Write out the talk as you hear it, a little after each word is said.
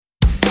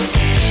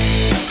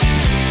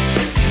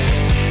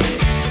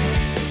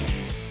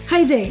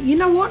Hey there, you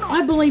know what?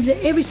 I believe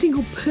that every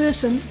single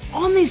person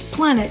on this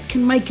planet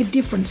can make a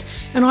difference.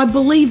 And I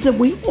believe that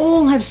we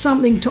all have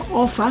something to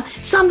offer,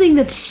 something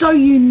that's so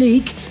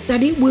unique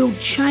that it will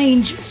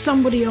change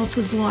somebody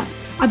else's life.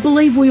 I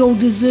believe we all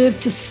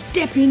deserve to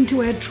step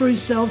into our true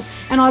selves.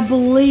 And I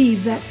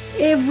believe that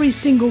every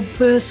single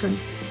person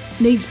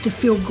needs to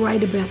feel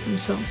great about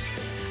themselves.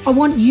 I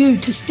want you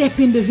to step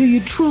into who you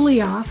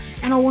truly are,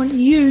 and I want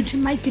you to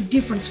make a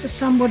difference for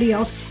somebody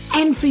else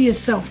and for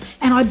yourself.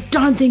 And I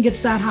don't think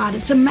it's that hard.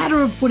 It's a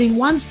matter of putting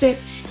one step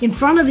in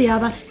front of the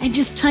other and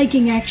just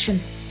taking action.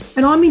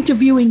 And I'm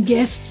interviewing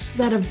guests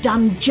that have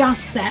done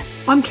just that.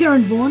 I'm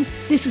Karen Vaughan.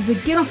 This is the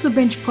Get Off the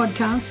Bench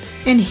podcast.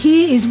 And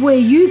here is where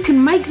you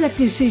can make that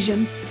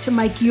decision to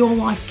make your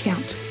life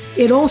count.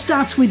 It all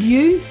starts with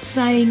you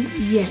saying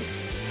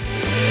yes.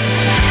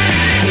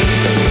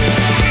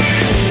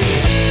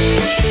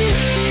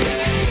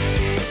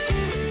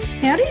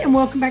 Howdy, and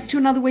welcome back to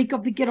another week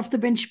of the Get Off the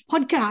Bench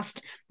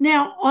podcast.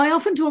 Now, I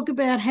often talk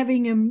about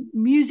having a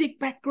music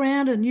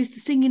background and used to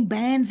sing in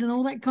bands and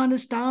all that kind of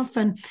stuff.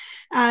 And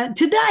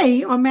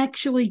today I'm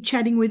actually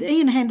chatting with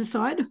Ian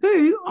Handasyde,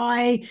 who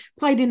I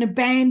played in a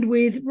band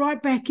with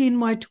right back in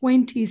my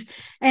 20s.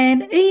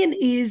 And Ian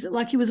is,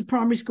 like, he was a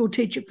primary school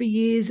teacher for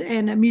years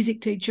and a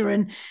music teacher.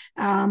 And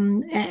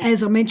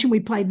as I mentioned,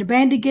 we played in a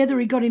band together.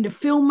 He got into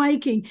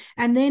filmmaking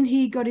and then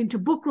he got into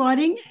book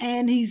writing,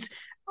 and he's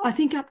I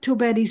think up to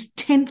about his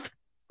 10th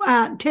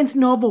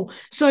novel.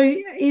 So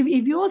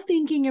if you're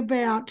thinking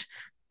about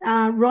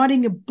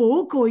writing a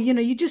book, or, you know,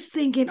 you're just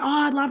thinking,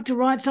 I'd love to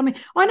write something.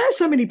 I know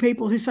so many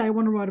people who say, I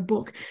want to write a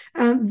book.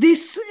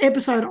 This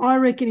episode, I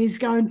reckon, is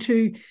going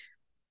to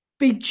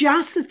be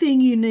just the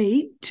thing you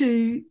need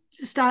to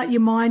start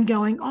your mind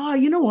going, oh,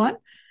 you know what?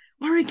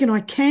 I reckon I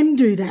can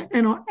do that.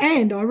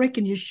 And I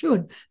reckon you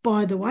should,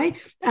 by the way,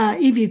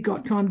 if you've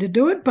got time to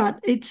do it. But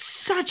it's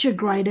such a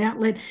great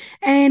outlet.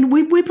 And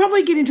we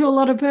probably get into a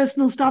lot of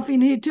personal stuff in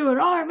here too. And,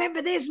 oh,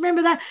 remember this,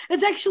 remember that.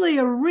 It's actually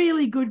a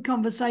really good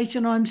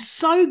conversation. I'm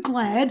so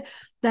glad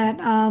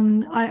that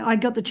I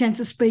got the chance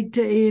to speak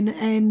to Ian,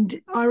 and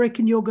I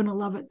reckon you're going to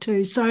love it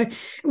too. So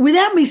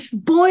without me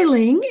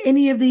spoiling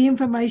any of the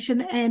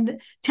information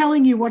and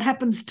telling you what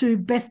happens to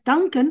Beth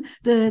Duncan,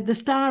 the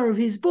star of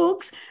his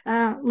books,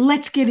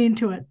 let's get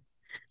into it.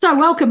 So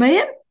welcome,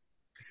 Ian.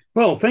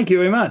 Well, thank you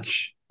very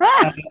much.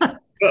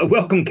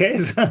 Welcome,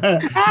 Kaz.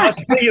 Nice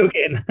to see you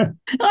again.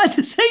 Nice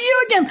to see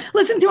you again.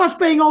 Listen to us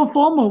being all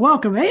formal.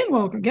 Welcome, Ian.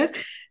 Welcome, Kaz.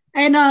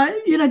 And,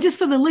 just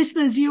for the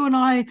listeners, you and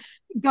I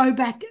go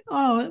back,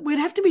 we'd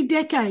have to be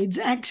decades,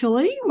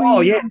 actually.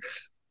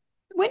 Yes.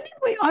 When did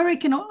we, I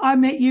reckon I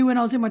met you when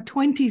I was in my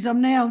 20s. I'm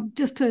now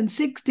just turned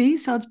 60,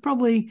 so it's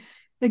probably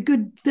a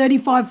good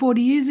 35,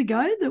 40 years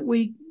ago that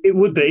we... It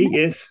would be,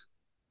 yes,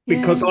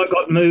 because I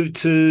got moved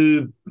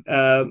to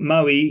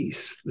Moe, the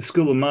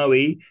School of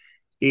Moe,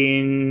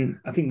 in,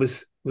 I think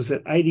was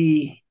it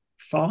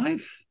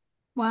 85?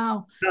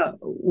 Wow.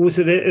 Was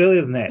it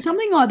earlier than that?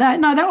 Something like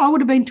that. No, I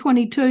would have been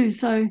 22,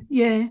 so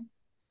yeah.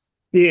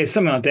 Yeah,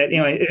 something like that.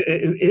 Anyway,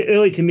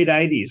 early to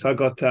mid-80s, I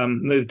got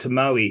moved to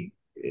Moe for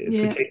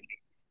technique.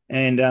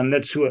 And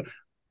that's where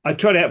I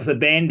tried out for the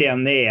band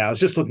down there. I was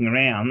just looking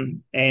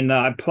around, and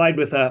I played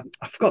with I've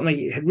forgotten,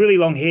 he had really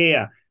long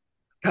hair.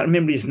 I can't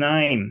remember his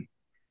name,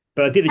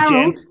 but I did a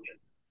jam.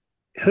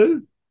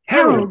 Who?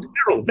 Harold,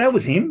 that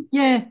was him.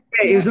 Yeah,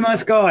 he was a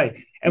nice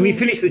guy. And we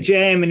finished the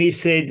jam, and he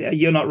said,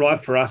 you're not right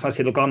for us. I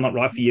said, look, I'm not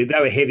right for you. They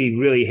were heavy,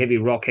 really heavy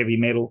rock, heavy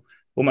metal,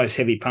 almost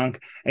heavy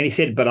punk. And he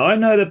said, but I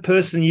know the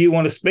person you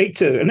want to speak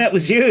to, and that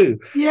was you.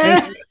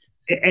 Yeah.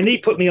 And he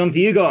put me on to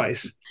you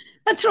guys.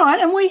 That's right.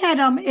 And we had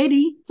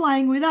Eddie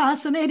playing with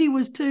us, and Eddie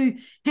was too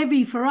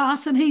heavy for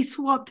us, and he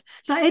swapped.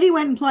 So Eddie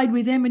went and played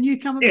with them, and you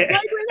come and played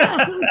with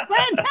us. It was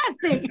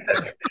fantastic.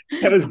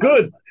 That was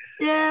good.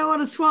 Yeah,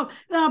 what a swap.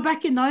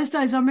 Back in those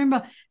days, I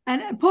remember,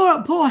 and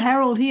poor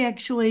Harold, he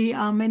actually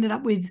ended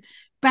up with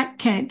back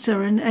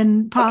cancer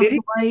and passed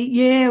away.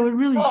 Yeah, it was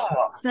really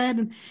sad.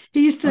 And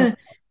he used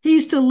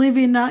to live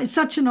in, he's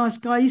such a nice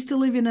guy. He used to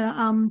live in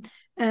a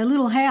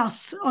little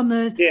house on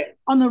the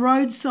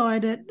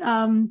roadside at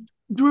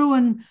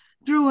Druin,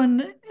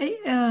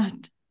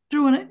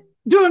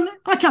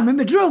 I can't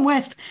remember, Druin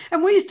West.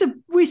 And we used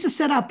to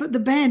set up the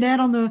band out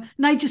on the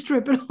nature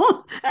strip and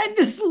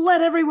just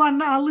let everyone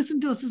listen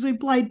to us as we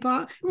played,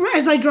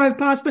 as they drove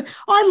past. But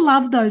I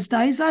love those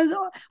days.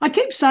 I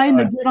keep saying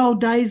the good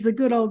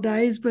old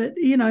days, but,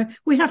 you know,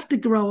 we have to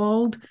grow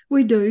old.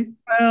 We do.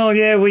 Well,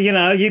 yeah,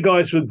 you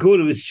guys were good.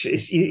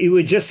 You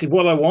were just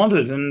what I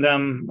wanted.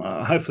 And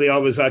hopefully I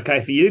was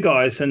okay for you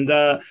guys. And,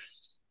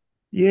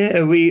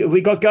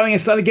 we got going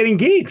and started getting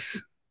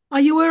gigs. Oh,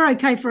 you were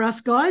okay for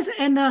us guys.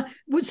 And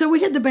so we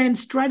had the band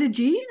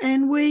Strategy,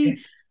 and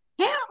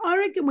I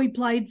reckon we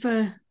played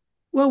for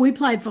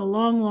a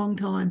long, long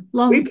time.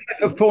 We played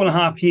for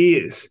 4.5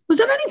 years.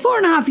 Was it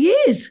only 4.5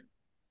 years?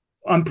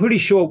 I'm pretty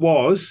sure it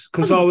was,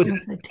 because I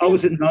was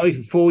at Moe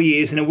for 4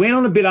 years, and it went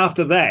on a bit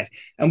after that,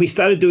 and we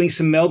started doing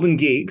some Melbourne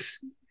gigs.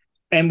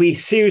 and we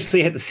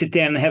seriously had to sit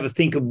down and have a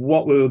think of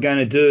what we were going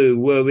to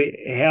do.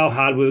 How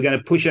hard we were going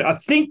to push it. I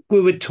think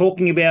we were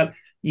talking about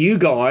you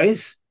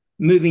guys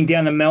moving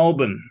down to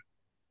Melbourne.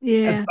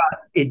 Yeah. But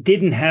it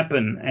didn't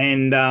happen,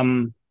 and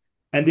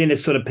then it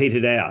sort of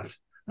petered out.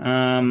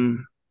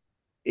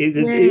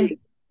 The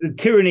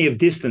tyranny of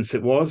distance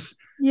it was.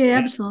 Yeah,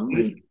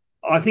 absolutely.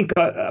 I think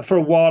for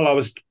a while I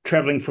was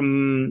travelling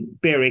from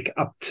Berwick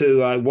up to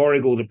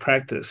Warragul to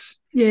practice.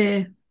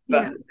 Yeah,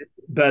 but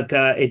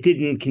it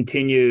didn't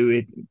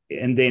continue.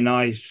 And then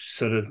I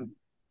sort of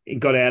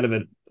got out of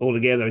it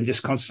altogether and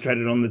just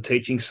concentrated on the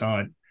teaching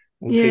side.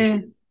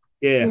 Teaching.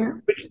 Yeah.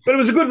 But it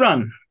was a good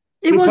run.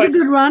 It was a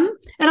good run,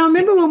 and I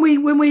remember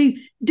when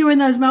we doing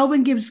those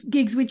Melbourne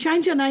gigs, we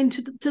changed our name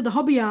to the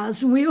Hobby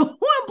Hours, and we all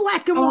wore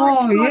black and white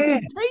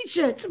striped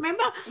T-shirts.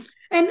 Remember,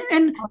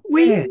 and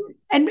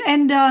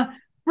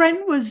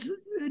Brent was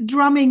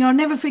drumming. I'll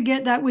never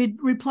forget that. We'd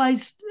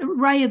replaced,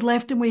 Ray had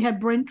left, and we had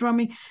Brent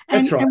drumming,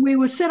 and we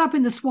were set up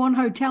in the Swan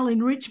Hotel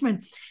in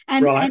Richmond,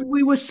 and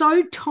we were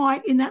so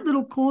tight in that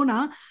little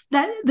corner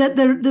that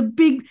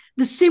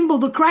the cymbal,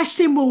 the crash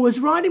cymbal, was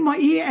right in my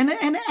ear, and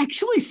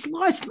actually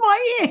sliced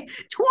my ear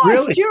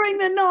twice during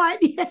the night.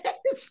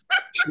 Yes.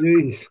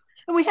 Jeez.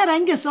 And we had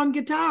Angus on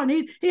guitar,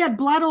 and he had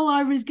blood all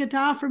over his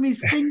guitar from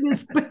his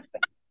fingers.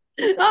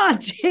 Oh,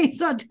 jeez,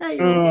 I tell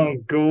you. Oh,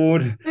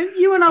 God.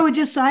 You and I were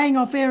just saying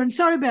off air, and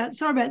sorry about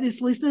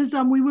this, listeners.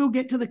 We will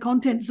get to the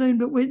content soon,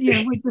 but we've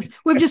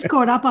just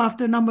caught up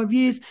after a number of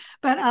years.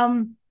 But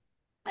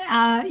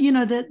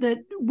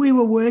that we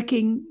were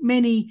working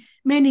many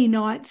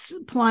nights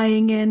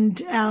playing,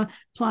 and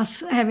plus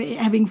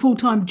having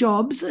full-time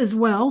jobs as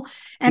well.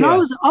 And I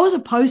was a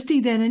postie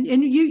then,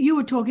 and you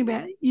were talking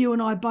about you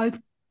and I both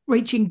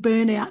reaching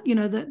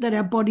burnout, that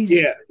our bodies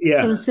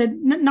sort of said,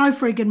 no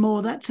freaking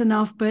more, that's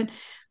enough. But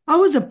I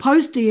was a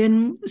postie,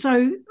 and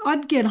so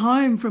I'd get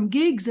home from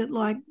gigs at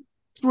like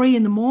 3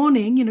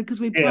 a.m,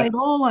 because we played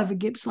all over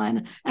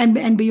Gippsland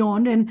and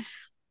beyond, and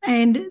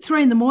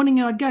 3 a.m,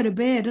 and I'd go to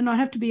bed, and I'd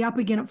have to be up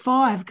again at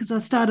 5 because I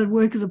started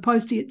work as a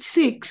postie at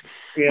 6,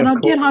 and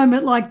I'd get home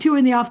at like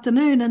 2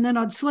 p.m, and then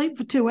I'd sleep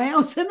for 2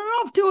 hours, and then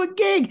off to a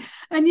gig,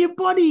 and your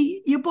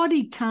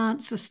body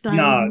can't sustain.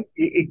 No,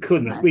 it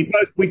couldn't. That.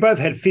 We both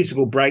had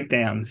physical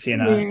breakdowns.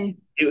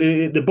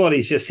 The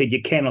bodies just said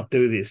you cannot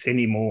do this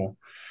anymore.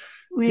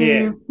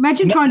 Yeah.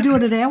 Imagine trying to do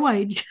it at our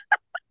age.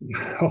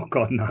 Oh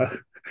God, no.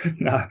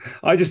 No,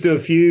 I just do a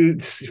few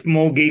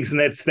small gigs,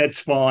 and that's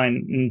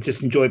fine, and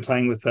just enjoy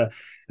playing with the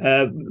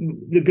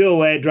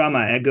girl,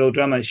 our girl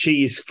drummer.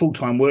 She's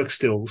full-time work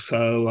still,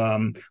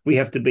 so we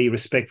have to be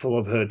respectful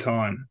of her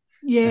time.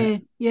 Yeah.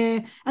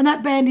 And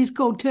that band is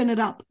called Turn It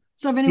Up.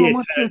 So if anyone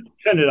wants to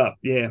Turn It Up,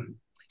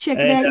 check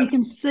it out, you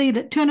can see it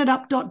at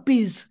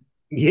turnitup.biz.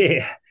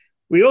 Yeah.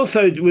 We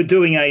also were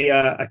doing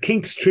a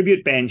Kinks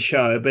tribute band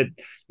show, but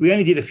we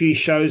only did a few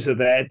shows of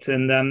that,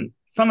 and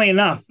funnily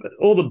enough,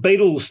 all the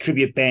Beatles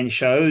tribute band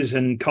shows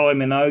and Kylie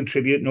Minogue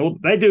tribute and all,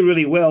 they do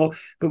really well,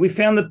 but we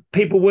found that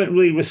people weren't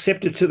really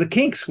receptive to the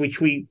Kinks,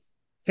 which we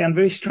found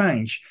very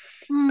strange.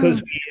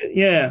 Because,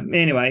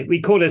 anyway,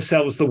 we called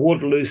ourselves the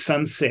Waterloo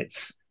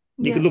Sunsets.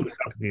 You can look us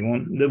up if you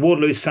want, the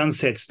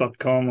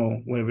waterloosunsets.com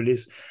or whatever it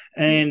is.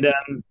 And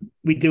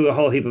we do a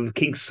whole heap of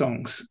Kinks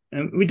songs.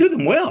 And we do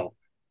them well,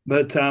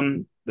 but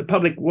the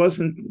public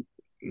wasn't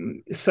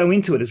so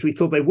into it as we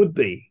thought they would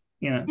be,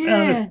 They're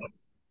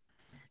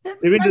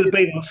into the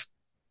Beatles,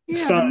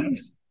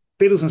 Stones,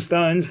 Beatles and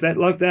Stones, that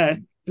like that.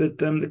 But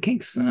the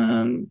Kinks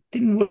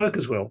didn't work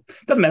as well.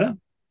 Doesn't matter.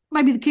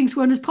 Maybe the Kinks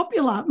weren't as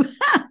popular.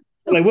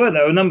 Well, they were.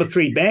 They were a number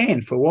 3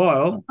 band for a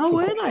while. Oh,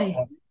 were they?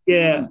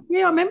 Yeah.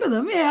 Yeah, I remember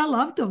them. Yeah, I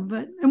loved them.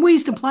 And we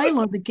used to play a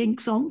lot of the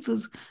Kinks songs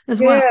as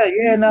well.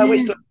 We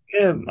still,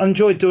 I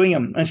enjoyed doing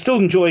them. I still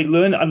enjoy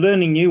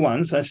learning new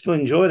ones. I still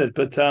enjoyed it.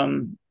 But,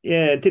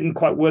 it didn't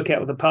quite work out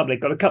with the public.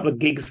 Got a couple of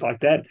gigs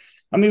like that.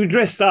 I mean, we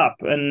dressed up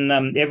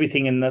and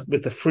everything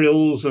with the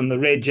frills and the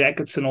red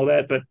jackets and all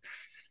that. But,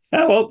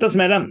 it doesn't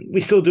matter. We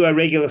still do our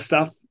regular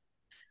stuff.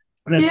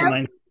 And that's the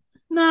main.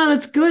 No,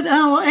 that's good.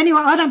 Oh,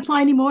 anyway, I don't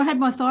play anymore. I had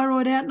my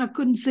thyroid out and I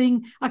couldn't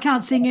sing. I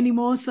can't sing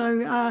anymore.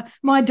 So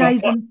my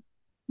days are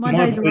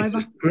over.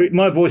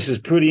 My voice is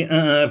pretty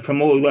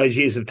from all those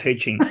years of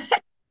teaching.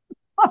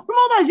 From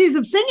all those years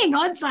of singing,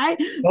 I'd say.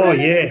 Oh,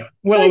 yeah.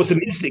 Well, I was a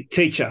music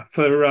teacher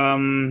for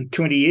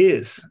 20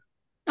 years.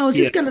 I was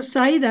just going to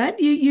say that.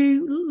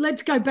 You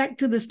let's go back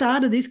to the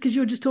start of this, because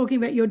you were just talking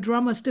about your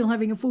drummer still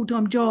having a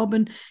full-time job,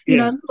 and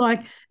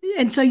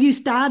and so you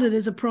started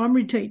as a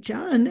primary teacher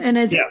and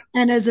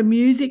as a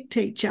music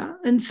teacher,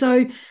 and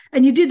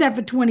you did that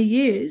for 20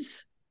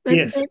 years. But,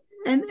 yes.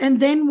 And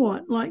then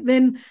what?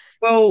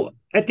 Well,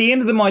 at the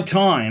end of my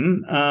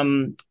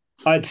time,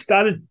 I'd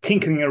started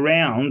tinkering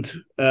around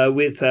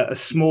with a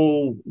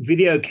small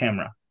video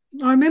camera.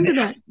 I remember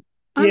that.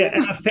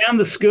 And I found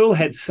the school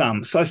had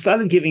some. So I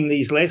started giving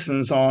these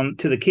lessons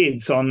to the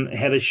kids on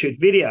how to shoot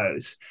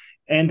videos.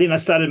 And then I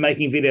started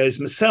making videos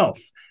myself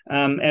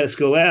out of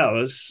school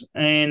hours,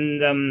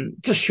 and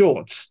just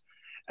shorts.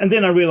 And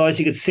then I realized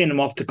you could send them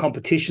off to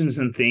competitions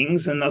and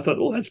things. And I thought,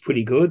 oh, that's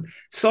pretty good.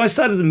 So I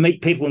started to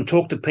meet people and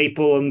talk to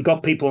people and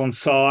got people on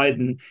side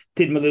and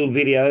did my little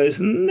videos.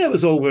 And that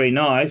was all very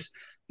nice.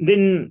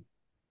 Then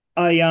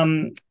I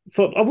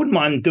thought I wouldn't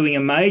mind doing a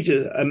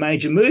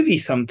major movie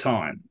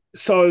sometime.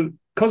 So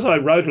because I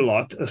wrote a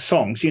lot of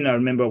songs,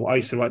 remember I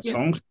used to write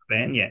songs for the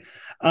band,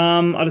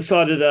 I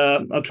decided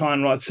I'll try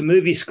and write some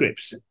movie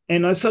scripts.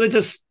 And I sort of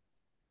just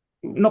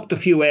knocked a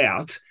few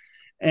out.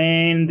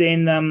 And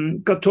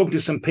then got talking to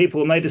some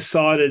people, and they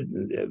decided,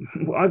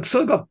 I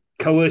sort of got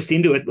coerced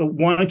into it. Well,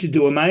 why don't you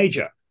do a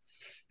major?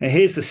 And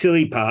here's the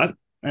silly part.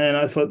 And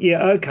I thought,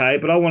 yeah, okay,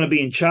 but I want to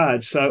be in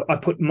charge. So I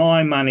put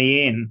my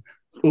money in.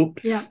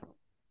 Oops. Yeah.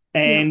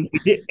 And we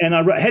did, and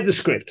I had the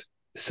script.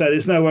 So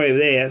there's no worry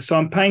there. So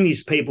I'm paying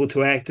these people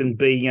to act and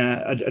be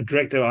a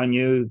director I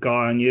knew,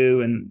 guy I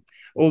knew, and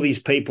all these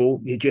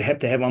people that you have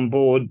to have on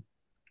board.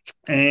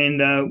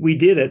 And we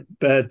did it,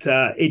 but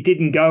it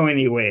didn't go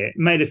anywhere. It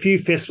made a few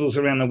festivals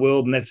around the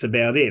world, and that's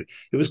about it.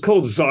 It was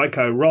called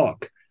Psycho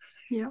Rock.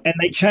 Yeah. And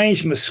they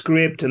changed my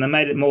script, and they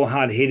made it more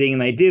hard-hitting,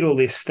 and they did all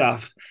this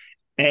stuff.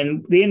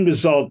 And the end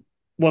result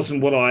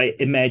wasn't what I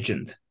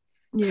imagined.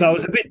 Yeah. So I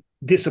was a bit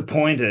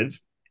disappointed.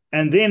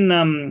 And then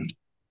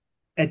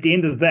at the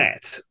end of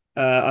that,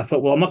 I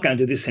thought, well, I'm not going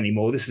to do this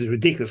anymore. This is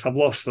ridiculous. I've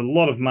lost a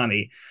lot of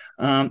money.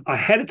 I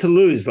had it to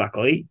lose,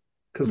 luckily,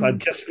 because I'd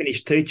just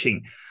finished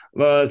teaching.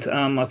 But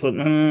I thought,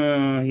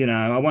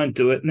 I won't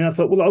do it. And then I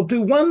thought, well, I'll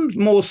do one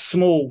more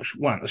small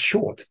one, a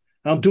short.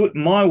 I'll do it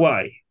my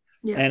way.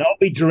 Yeah. And I'll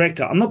be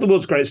director. I'm not the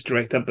world's greatest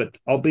director, but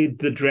I'll be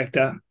the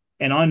director,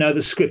 and I know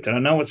the script and I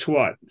know what's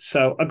right.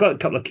 So I got a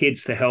couple of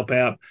kids to help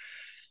out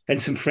and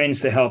some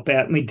friends to help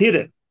out, and we did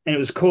it. And it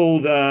was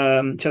called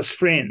Just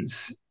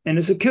Friends. And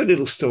it's a cute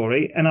little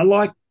story. And I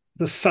like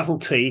the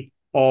subtlety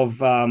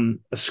of a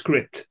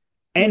script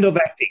and of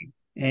acting.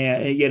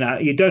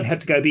 You don't have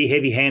to go be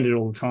heavy-handed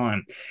all the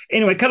time.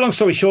 Anyway, cut a long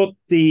story short,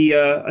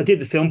 I did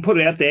the film, put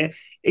it out there.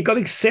 It got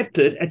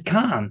accepted at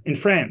Cannes in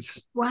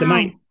France,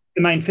 the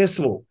main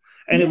festival,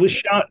 and it was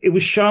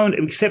shown,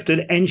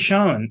 accepted and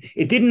shown.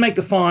 It didn't make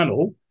the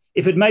final.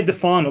 If it made the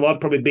final,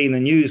 I'd probably be in the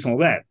news and all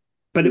that.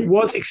 But it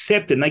was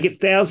accepted, and they get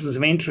thousands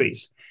of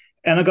entries.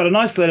 And I got a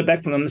nice letter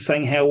back from them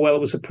saying how well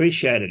it was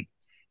appreciated.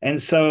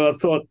 And so I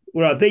thought,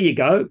 well, there you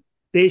go.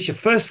 There's your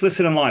first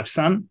lesson in life,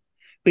 son.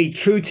 Be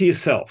true to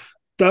yourself.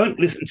 Don't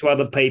listen to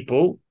other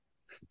people.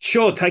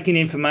 Sure, take in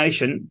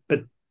information,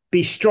 but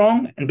be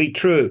strong and be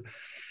true.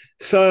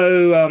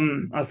 So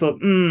I thought,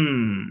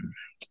 and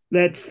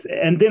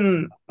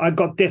then I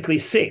got deathly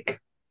sick.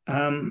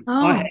 Just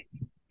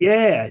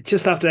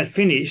after that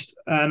finished,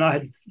 and I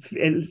had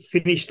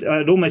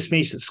almost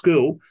finished at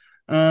school.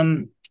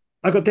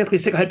 I got deathly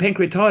sick. I had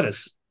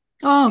pancreatitis.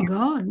 Oh,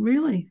 God,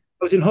 really?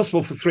 I was in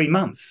hospital for 3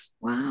 months.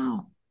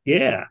 Wow.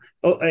 Yeah.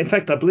 In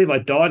fact, I believe I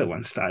died at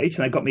one stage,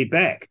 and they got me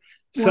back.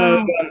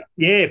 So,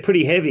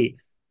 pretty heavy.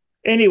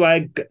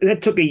 Anyway,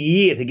 that took a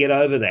year to get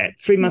over that.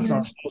 3 months in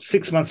hospital,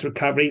 6 months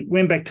recovery,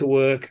 went back to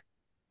work.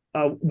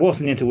 I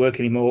wasn't into work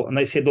anymore. And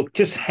they said, look,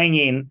 just hang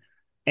in,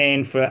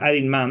 and for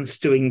 18 months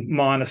doing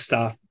minor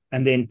stuff,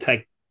 and then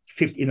take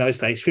 50, in those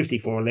days,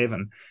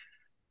 5411.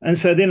 And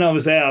so then I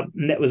was out,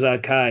 and that was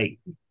okay.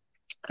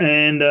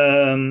 And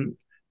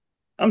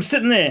I'm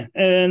sitting there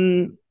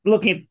and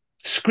looking at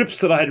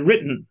scripts that I had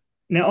written.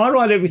 Now, I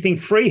write everything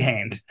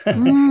freehand.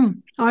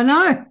 I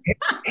know.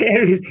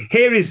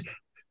 here is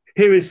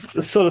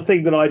the sort of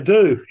thing that I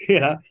do.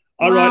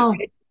 I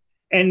write,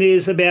 and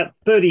there's about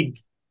 30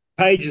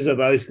 pages of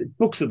those,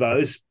 books of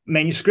those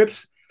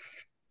manuscripts.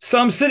 So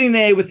I'm sitting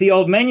there with the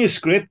old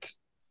manuscript,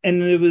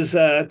 and it was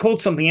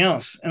called something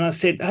else. And I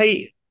said,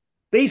 hey,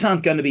 these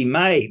aren't going to be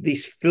made.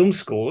 These film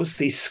scores,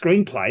 these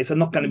screenplays are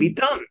not going to be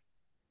done.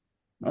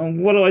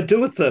 What do I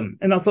do with them?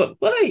 And I thought,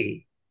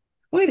 wait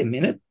a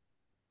minute.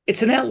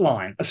 It's an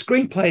outline. A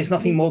screenplay is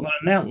nothing more than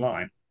an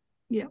outline.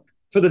 Yeah.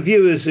 For the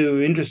viewers who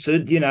are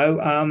interested,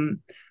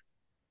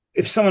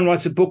 if someone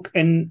writes a book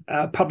and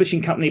a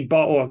publishing company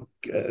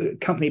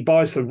company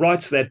buys the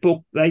rights to that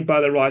book, they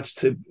buy the rights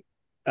to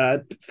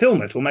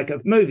film it or make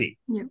a movie.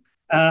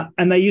 Yeah.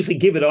 And they usually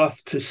give it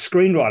off to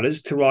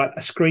screenwriters to write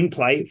a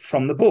screenplay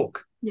from the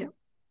book. Yeah.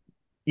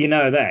 You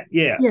know that,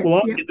 yeah.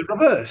 Well, I did the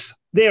reverse.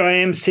 There I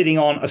am sitting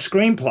on a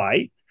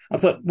screenplay. I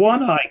thought, why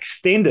not I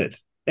extend it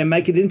and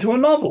make it into a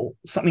novel,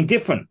 something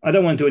different? I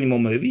don't want to do any more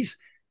movies.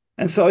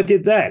 And so I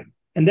did that.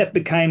 And that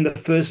became the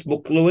first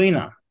book,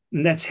 Luina.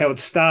 And that's how it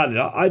started.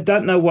 I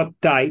don't know what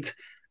date.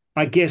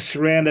 I guess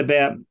around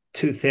about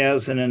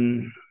 2000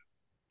 and,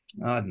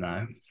 I don't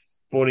know,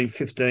 14,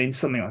 15,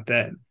 something like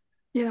that.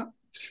 Yeah.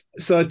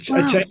 So I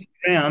changed it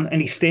around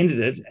and extended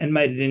it and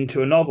made it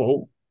into a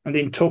novel, and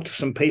then talked to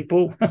some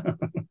people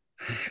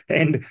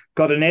and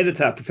got an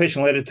editor,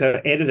 professional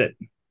editor, edit it.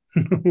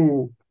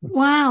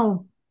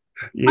 Wow.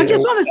 I Yeah.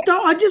 just want to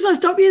stop. I just want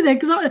to stop you there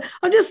because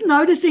I'm just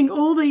noticing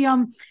all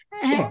the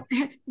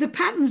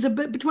patterns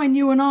between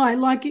you and I.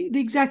 Like the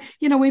exact,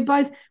 we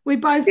both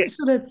Yeah.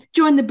 sort of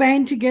joined the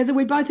band together.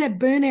 We both had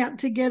burnout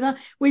together.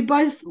 We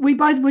both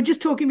were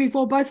just talking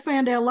before. Both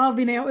found our love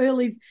in our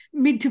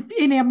mid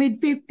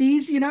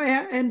 50s.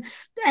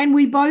 And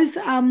we both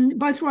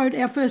wrote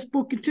our first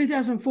book in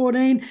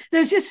 2014.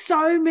 There's just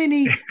so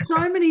many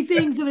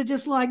things that are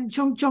just like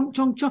chonk chonk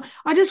chonk chonk.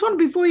 I just want,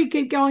 before you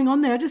keep going on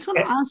there, I just want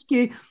to ask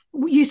you.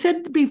 You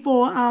said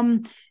before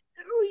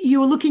you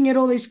were looking at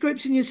all these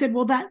scripts and you said,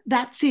 well,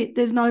 that's it.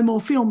 There's no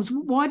more films.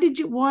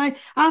 Why,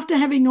 after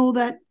having all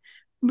that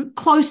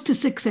close to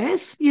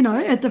success,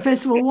 at the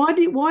festival,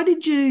 why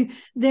did you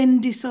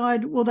then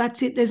decide, well,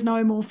 that's it, there's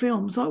no more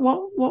films? Like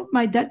what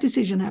made that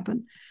decision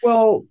happen?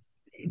 Well,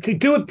 to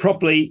do it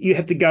properly, you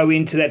have to go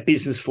into that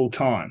business full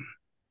time.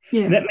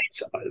 Yeah. And that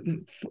means,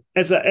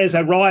 as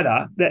a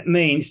writer, that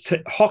means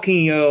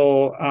hocking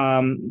your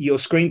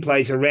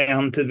screenplays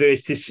around to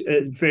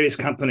various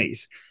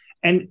companies,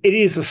 and it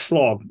is a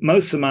slog.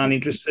 Most of them aren't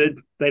interested.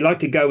 They like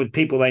to go with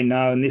people they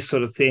know and this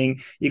sort of thing.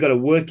 You got to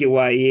work your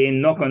way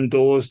in, knock on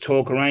doors,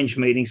 talk, arrange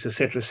meetings,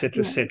 etc.,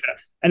 etc., etc.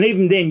 And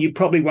even then, you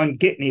probably won't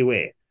get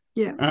anywhere.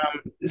 Yeah.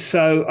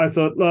 So I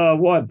thought, oh,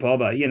 why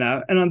bother,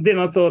 And then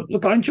I thought,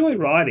 look, I enjoy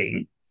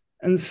writing,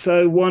 and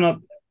so why not?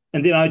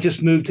 And then I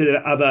just moved to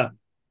the other.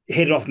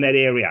 Head off in that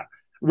area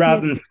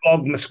rather than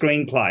flog my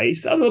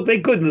screenplays. Oh, look, they're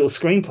good little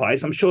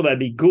screenplays. I'm sure they'd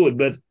be good,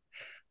 but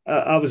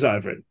I was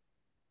over it.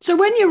 So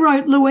when you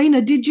wrote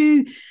Luina, did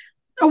you,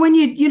 or when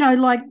you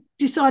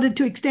decided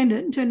to extend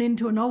it and turn it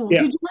into a novel,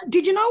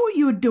 did you know what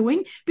you were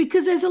doing?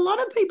 Because there's a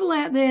lot of people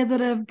out there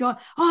that have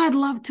got, I'd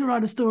love to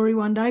write a story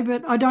one day,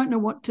 but I don't know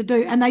what to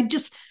do, and they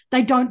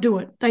don't do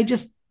it.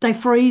 They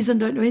freeze and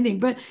don't do anything.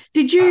 But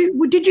did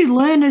you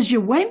learn as you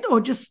went, or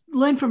just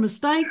learn from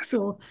mistakes,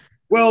 or?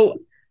 Well,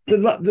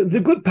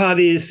 the good part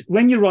is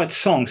when you write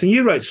songs, and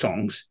you wrote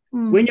songs,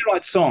 when you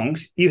write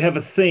songs, you have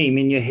a theme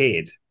in your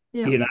head.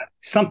 Yeah.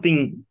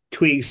 Something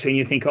twigs and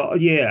you think, oh,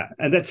 yeah,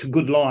 and that's a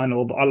good line,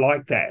 or I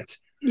like that.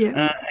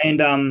 Yeah. And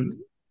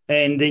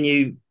then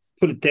you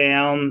put it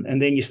down,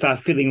 and then you start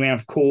fiddling around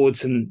with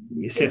chords and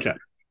etc.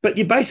 But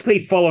you're basically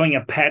following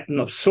a pattern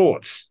of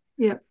sorts.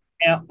 Yeah.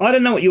 Now, I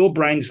don't know what your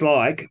brain's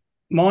like.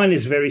 Mine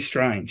is very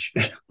strange.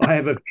 I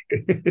have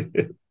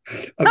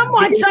Some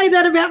might say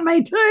that about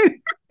me too.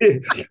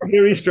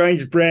 Very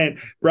strange brain.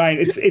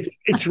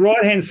 It's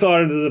right hand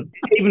side of the.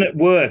 Even at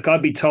work,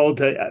 I'd be told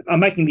I'm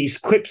making these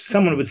quips.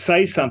 Someone would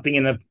say something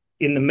in the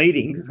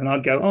meetings, and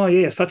I'd go, "Oh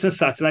yeah, such and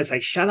such," and they'd say,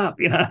 "Shut up,"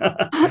 Because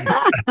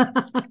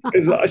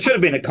I should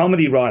have been a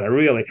comedy writer,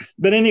 really.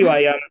 But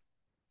anyway,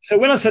 so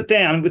when I sat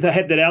down I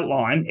had that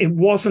outline, it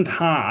wasn't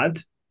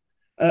hard.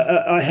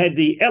 I had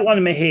the outline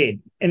in my head,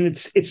 and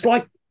it's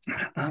like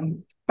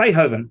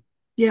Beethoven.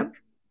 Yep.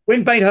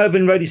 When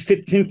Beethoven wrote his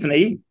Fifth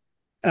Symphony,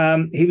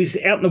 he was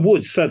out in the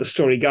woods, so the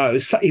story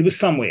goes. He was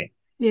somewhere,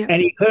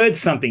 and he heard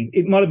something.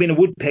 It might have been a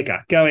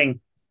woodpecker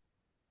going.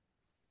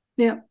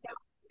 Yeah.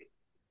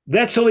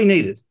 That's all he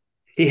needed.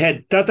 He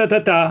had da da da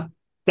da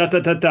da da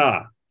da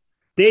da.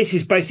 There's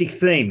his basic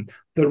theme.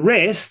 The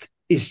rest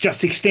is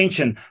just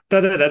extension. Da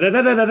da da da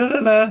da da da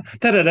da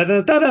da da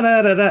da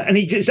da da da, and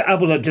he just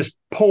able to just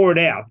pour it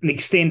out and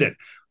extend it.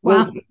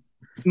 Wow.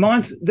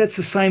 Well, that's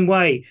the same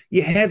way.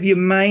 You have your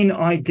main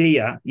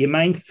idea, your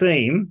main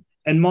theme,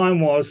 and mine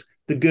was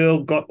the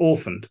girl got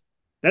orphaned.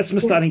 That's my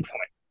starting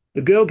point.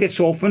 The girl gets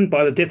orphaned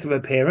by the death of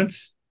her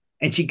parents,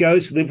 and she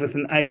goes to live with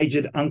an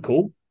aged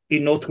uncle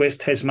in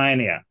northwest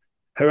Tasmania,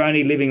 her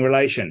only living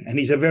relation, and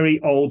he's a very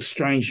old,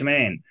 strange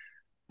man.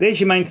 There's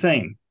your main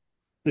theme.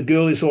 The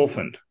girl is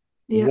orphaned.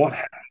 Yeah. What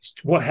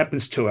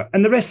happens to her?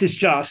 And the rest is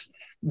just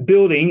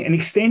building and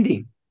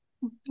extending.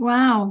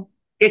 Wow.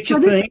 Get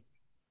your theme.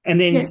 And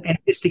then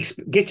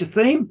get your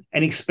theme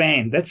and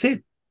expand. That's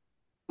it.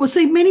 Well,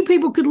 see, many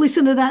people could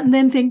listen to that and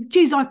then think,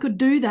 geez, I could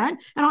do that.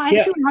 And I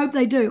actually hope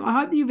they do. I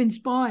hope you've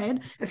inspired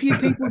a few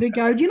people to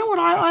go, do you know what,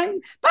 I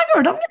bugger it,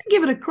 I'm going to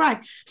give it a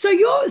crack. So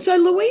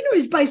Luina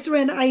is based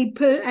around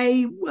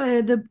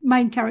the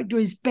main character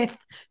is Beth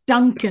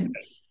Duncan.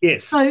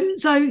 Yes. So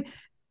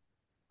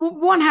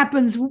what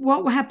happens?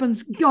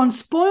 Go on,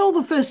 spoil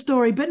the first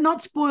story, but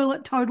not spoil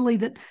it totally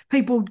that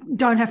people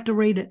don't have to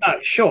read it. Oh,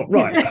 sure,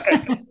 right.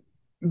 Okay.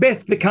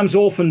 Beth becomes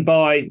orphaned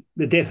by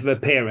the death of her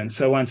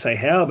parents. I won't say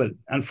how, but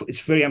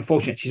it's very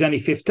unfortunate. She's only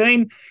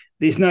 15.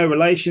 There's no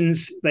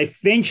relations. They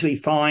eventually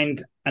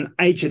find an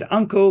aged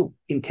uncle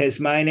in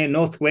Tasmania,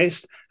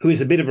 northwest, who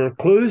is a bit of a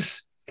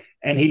recluse,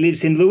 and he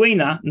lives in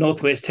Luina,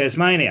 northwest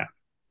Tasmania.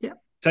 Yeah.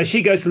 So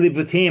she goes to live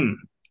with him,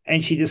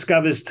 and she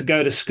discovers to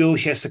go to school,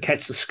 she has to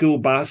catch the school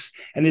bus,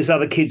 and there's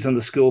other kids on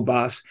the school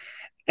bus.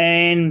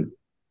 And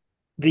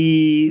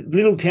the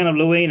little town of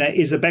Luina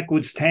is a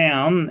backwoods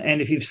town, and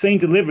if you've seen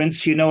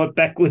Deliverance, you know what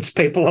backwoods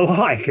people are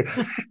like.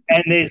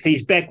 And there's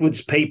these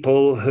backwoods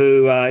people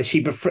who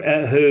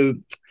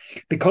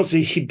because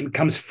she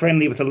becomes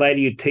friendly with a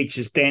lady who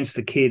teaches dance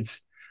to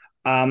kids,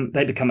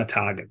 they become a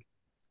target.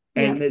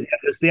 And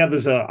the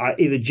others are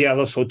either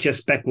jealous or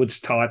just backwoods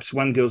types.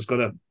 One girl's got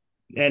a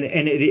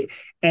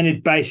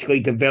it basically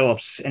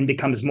develops and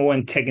becomes more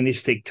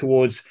antagonistic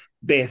towards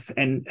Beth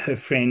and her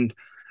friend.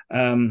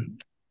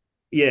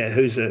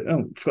 Who's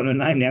I've forgotten her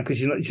name now because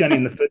she's only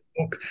in the first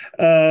book.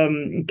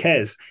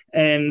 Kaz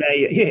and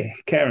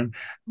Karen,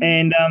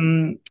 and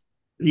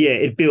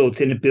it builds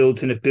and it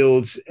builds and it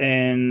builds,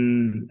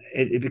 and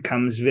it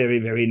becomes very,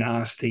 very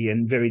nasty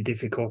and very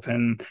difficult.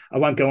 And I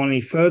won't go on any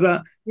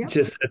further. Yep.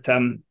 Just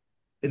that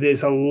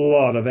there's a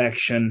lot of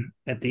action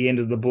at the end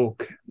of the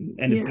book,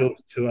 and it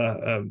builds to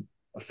a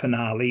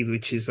finale,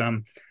 which is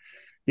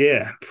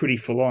pretty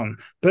full on.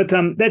 But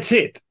that's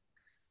it.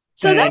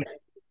 So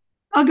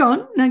go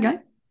on. No, go.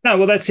 No,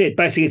 well, that's it.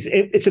 Basically,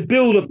 it's a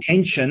build of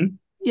tension.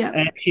 Yeah.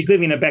 And she's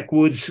living in a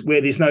backwoods where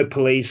there's no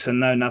police and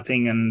no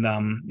nothing. And,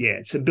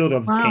 it's a build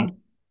of tension.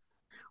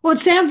 Well, it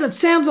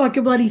sounds like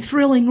a bloody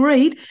thrilling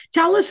read.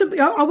 Tell us,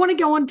 I want to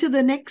go on to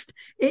the next,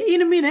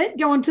 in a minute,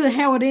 go on to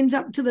how it ends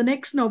up to the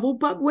next novel.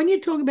 But when you're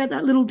talking about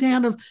that little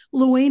town of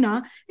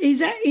Luina, is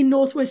that in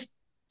Northwest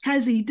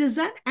Tassie? Does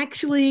that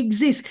actually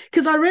exist?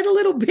 Because I read a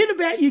little bit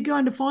about you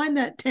going to find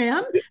that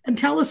town, and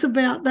tell us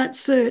about that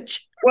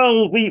search.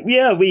 Well,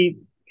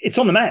 it's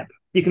on the map.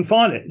 You can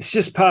find it. It's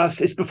just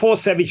past. It's before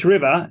Savage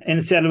River, and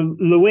it's out of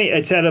Luina.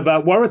 It's out of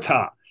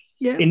Waratah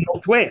in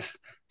Northwest.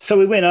 So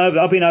we went over.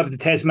 I've been over to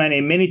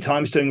Tasmania many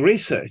times doing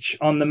research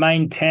on the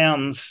main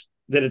towns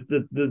that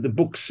the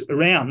book's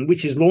around,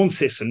 which is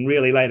Launceston.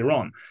 Really, later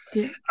on,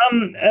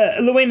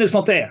 Luina's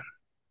not there.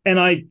 And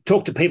I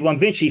talked to people and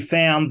eventually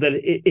found that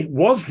it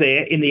was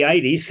there in the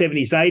 80s,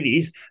 70s,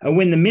 80s. And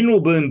when the mineral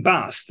boom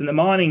bust and the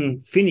mining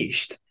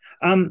finished,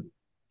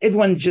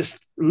 everyone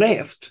just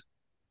left,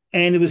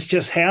 and it was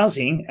just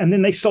housing. And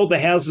then they sold the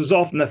houses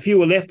off, and the few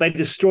were left, they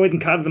destroyed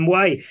and carted them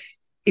away.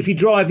 If you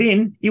drive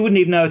in, you wouldn't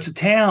even know it's a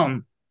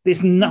town.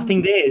 There's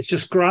nothing there. It's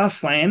just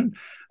grassland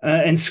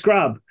and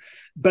scrub.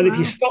 But if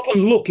you stop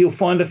and look, you'll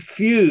find a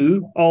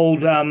few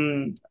old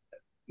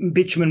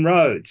bitumen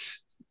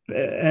roads.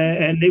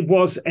 And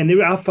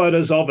there are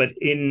photos of it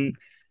in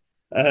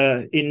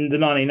the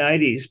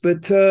 1980s.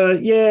 But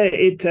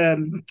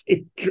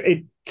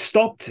it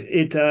stopped.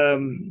 It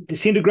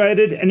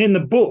disintegrated. And in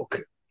the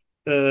book,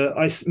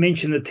 I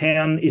mentioned the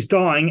town is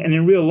dying, and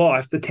in real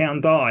life, the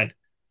town died.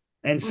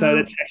 And so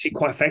that's actually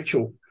quite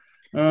factual.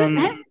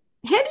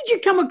 How did you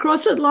come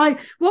across it? Like,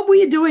 what were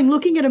you doing?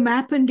 Looking at a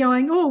map and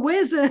going, "Oh,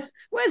 where's a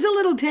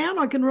little town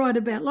I can write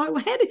about?"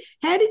 Like,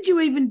 how did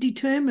you even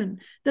determine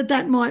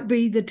that might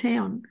be the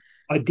town?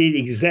 I did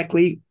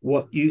exactly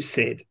what you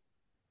said.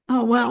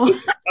 Oh, wow.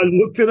 I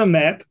looked at a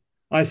map.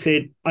 I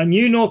said, I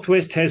knew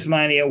Northwest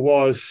Tasmania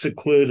was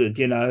secluded,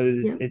 and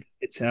I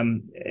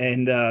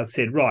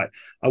said, right,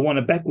 I want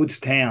a backwoods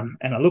town.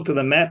 And I looked at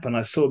the map and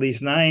I saw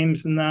these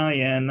names. No.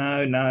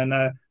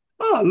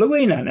 Oh,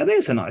 Luina. Now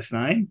there's a nice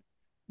name.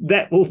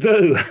 That will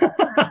do.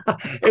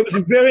 It was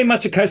very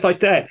much a case like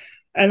that.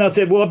 And I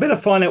said, well, I better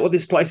find out what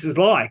this place is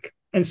like.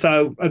 And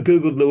so I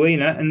Googled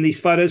Luina, and these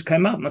photos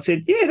came up. And I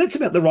said, yeah, that's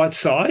about the right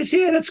size.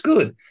 Yeah, that's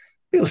good.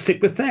 We'll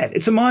stick with that.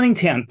 It's a mining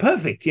town.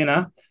 Perfect,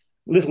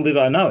 Little did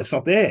I know it's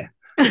not there.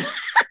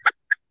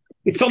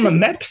 It's on the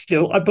map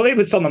still. I believe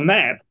it's on the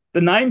map.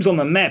 The name's on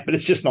the map, but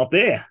it's just not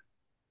there.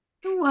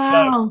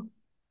 Wow. So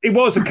it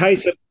was a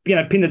case of,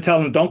 pin the tail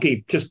on a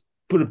donkey, just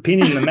put a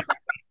pin in the map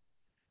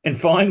and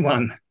find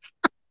one.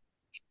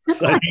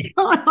 So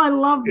I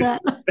love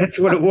that. That's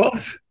what it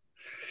was.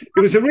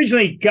 It was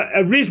originally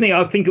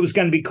I think it was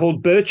going to be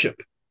called Birchip,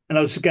 and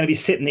I was going to be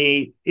set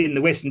in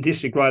the Western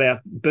District right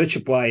out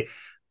Birchip Way,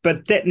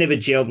 but that never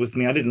gelled with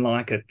me. I didn't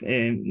like it,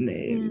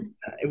 and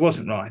it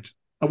wasn't right.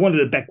 I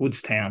wanted a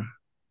backwoods town,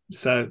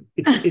 so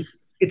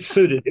it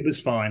suited. It was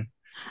fine.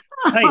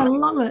 Hey, I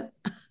love it.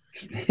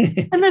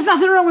 And there's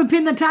nothing wrong with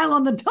pin the tail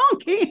on the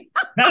donkey.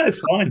 No, it's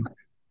fine.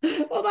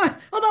 Although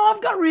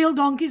I've got real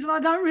donkeys, and I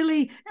don't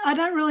really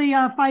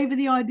favour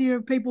the idea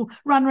of people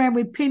running around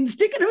with pins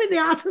sticking them in the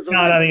asses. No,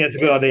 I don't think that's a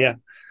good idea.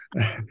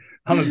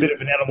 I'm a bit of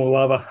an animal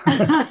lover.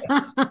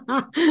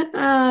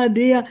 Oh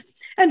dear!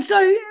 And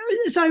so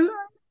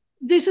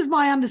this is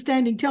my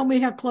understanding. Tell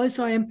me how close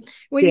I am.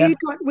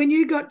 When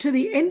you got to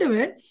the end of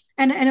it,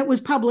 and it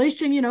was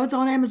published, and it's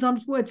on Amazon,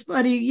 it's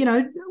bloody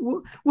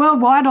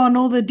worldwide on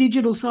all the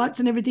digital sites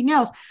and everything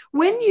else.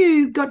 When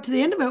you got to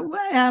the end of it,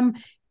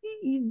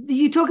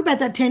 you talk about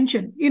that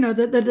tension,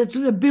 that it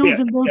sort of builds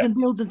and builds and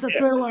builds. It's a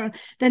thriller, and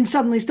then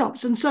suddenly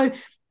stops. And so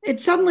it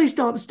suddenly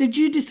stops. Did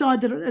you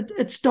decide that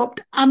it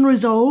stopped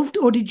unresolved,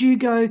 or did you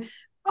go,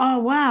 oh,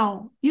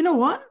 wow, you know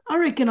what? I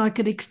reckon I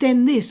could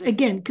extend this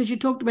again, because you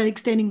talked about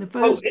extending the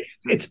first. Well,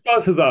 it's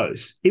both of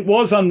those. It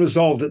was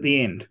unresolved at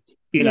the end.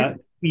 You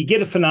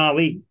get a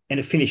finale and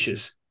it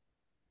finishes.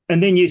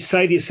 And then you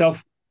say to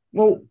yourself,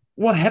 well,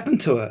 what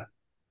happened to her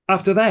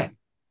after that?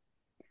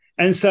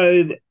 And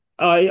so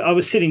I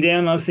was sitting down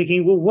and I was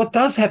thinking, well, what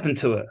does happen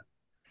to her?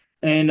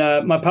 And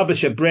my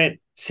publisher, Brett,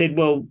 said,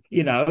 well,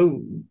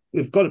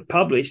 we've got it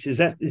published. Is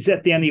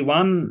that the only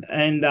one?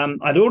 And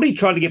I'd already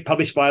tried to get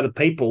published by other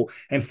people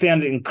and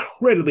found it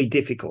incredibly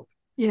difficult.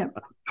 Yeah.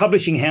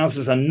 Publishing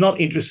houses are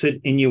not interested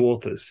in new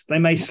authors. They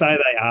may say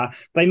they are.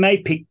 They may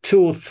pick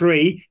 2 or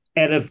 3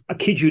 out of, I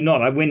kid you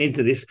not, I went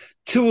into this,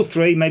 2 or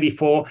 3, maybe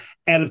 4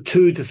 out of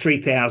 2 to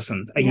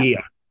 3,000 a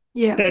year.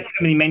 Yeah. That's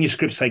how many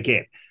manuscripts they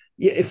get.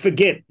 Yeah,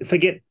 forget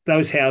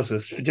those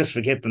houses. Just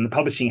forget them. The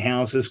publishing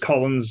houses,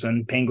 Collins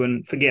and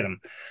Penguin, forget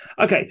them.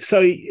 Okay,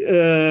 so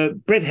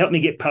Brett helped me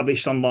get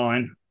published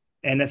online,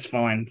 and that's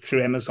fine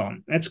through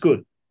Amazon. That's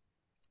good.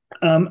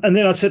 And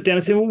then I sat down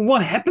and said, well,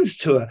 what happens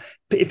to her?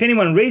 If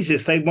anyone reads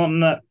this, they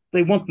want to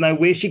know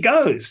where she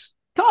goes.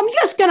 I'm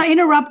just going to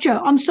interrupt you.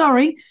 I'm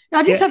sorry.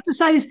 I just have to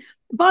say this.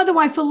 By the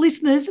way, for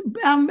listeners,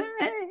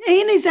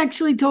 Ian is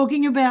actually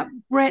talking about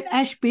Brett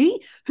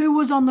Ashby, who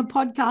was on the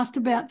podcast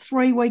about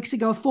 4 weeks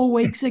ago.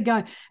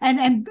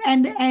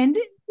 And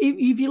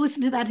if you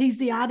listen to that, he's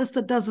the artist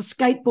that does the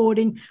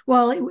skateboarding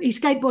while he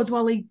skateboards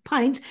while he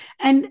paints.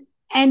 And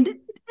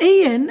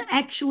Ian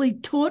actually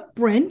taught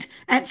Brent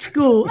at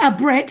school.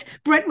 Brett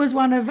was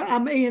one of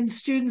Ian's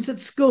students at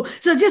school.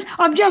 So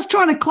I'm just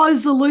trying to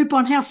close the loop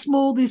on how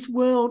small this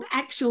world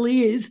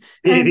actually is.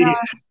 It is.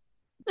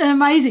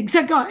 Amazing.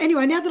 So,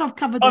 anyway, now that I've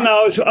covered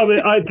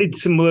that. I did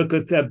some work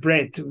with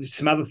Brett,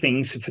 some other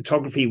things,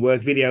 photography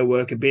work, video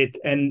work a bit,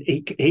 and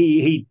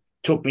he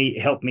helped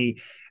me,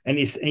 and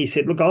he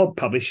said, look, I'll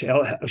publish.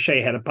 I'll show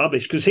you how to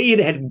publish, because he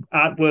had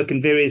artwork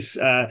and various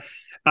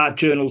art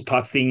journals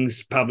type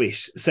things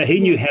published, so he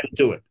knew how to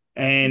do it.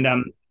 And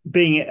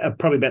being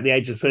probably about the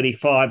age of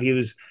 35, he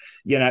was,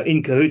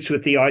 in cahoots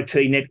with the IT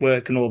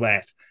network and all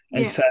that,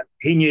 and so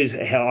he knew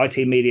how IT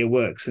media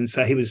works, and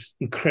so he was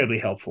incredibly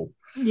helpful.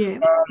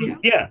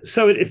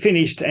 So it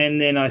finished,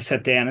 and then I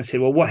sat down and said,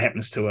 well, what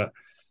happens to her?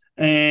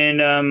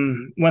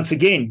 And once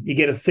again, you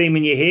get a theme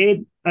in your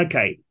head.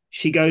 Okay,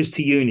 she goes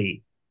to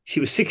uni. She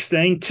was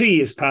 16, 2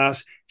 years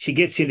pass, she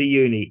gets into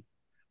uni.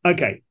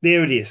 Okay,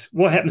 there it is.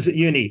 What happens at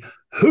uni?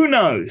 Who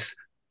knows?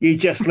 You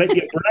just let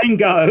your brain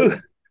go,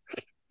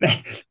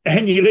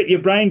 and you let your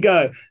brain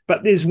go.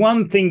 But there's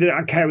one thing that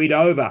I carried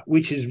over,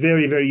 which is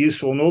very, very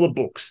useful in all the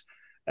books.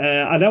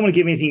 I don't want to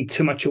give anything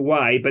too much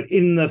away, but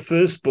in the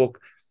first book,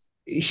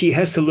 she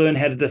has to learn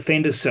how to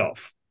defend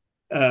herself.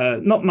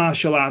 Not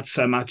martial arts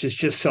so much, it's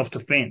just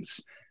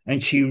self-defense.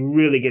 And she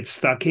really gets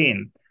stuck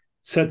in.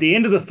 So at the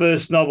end of the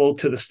first novel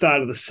to the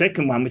start of the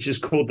second one, which is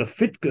called The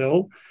Fit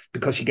Girl,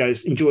 because she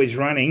enjoys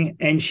running,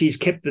 and she's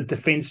kept the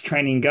defense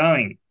training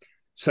going.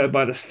 So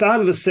by the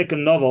start of the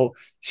second novel,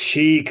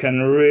 she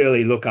can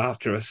really look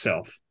after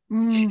herself.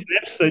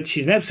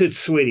 She's an absolute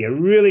sweetie, a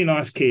really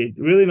nice kid,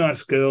 really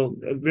nice girl,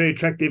 a very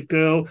attractive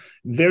girl,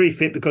 very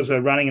fit because of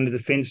her running and the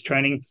defense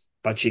training,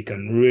 but she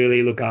can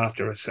really look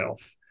after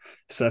herself.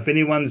 So if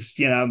anyone's,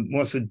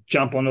 wants to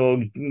jump on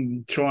or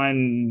try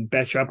and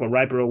bash her up or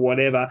rape her or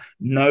whatever,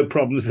 no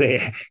problems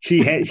there.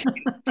 She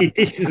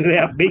dishes it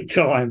out big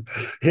time.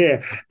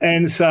 Yeah.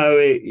 And so,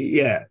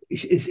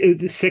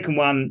 the second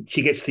one,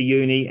 she gets to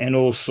uni and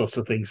all sorts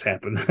of things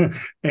happen.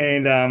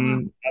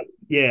 And,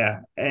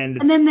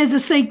 And then there's a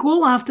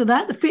sequel after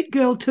that, The Fit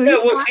Girl 2. Yeah,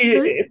 well,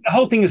 the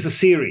whole thing is a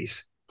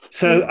series.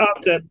 So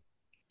after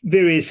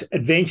various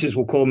adventures,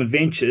 we'll call them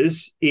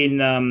adventures, in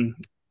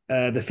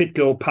The Fit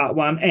Girl Part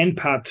 1 and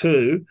Part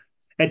 2,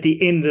 at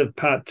the end of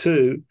Part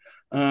 2,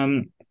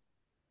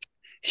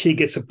 she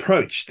gets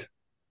approached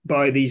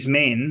by these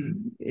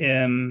men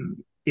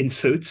in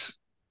suits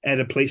at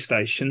a police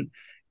station,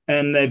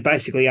 and they're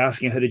basically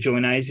asking her to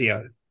join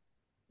ASIO.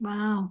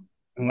 Wow.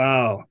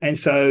 And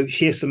so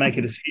she has to make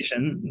a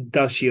decision,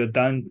 does she or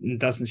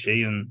doesn't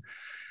she?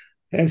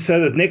 And so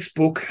the next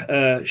book,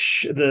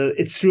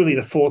 it's really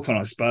the fourth one,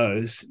 I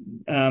suppose,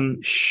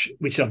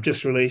 which I've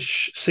just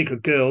released,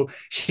 Secret Girl,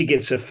 she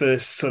gets her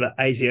first sort of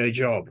ASIO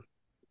job.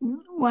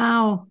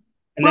 Wow.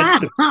 And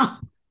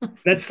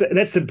that's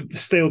the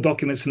steel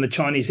documents from the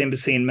Chinese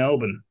embassy in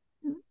Melbourne.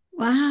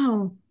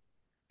 Wow.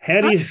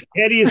 How do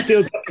you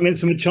steal documents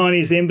from a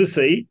Chinese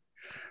embassy?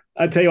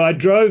 I tell you, I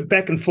drove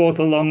back and forth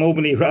along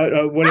Albany Road,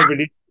 or whatever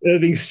it is,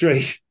 Irving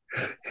Street,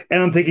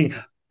 and I'm thinking,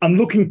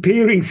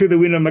 peering through the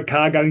window of my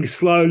car, going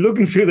slow,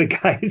 looking through the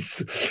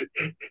gates,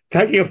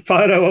 taking a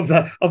photo of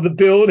the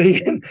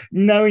building, and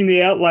knowing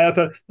the outlay. I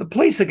thought, the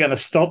police are going to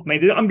stop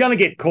me. I'm going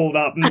to get called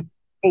up and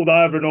pulled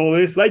over and all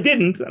this. They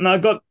didn't, and I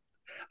got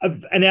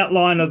an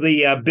outline of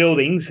the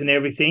buildings and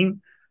everything.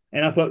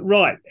 And I thought,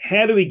 right,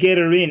 how do we get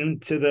her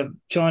in to the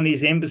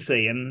Chinese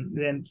embassy?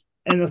 And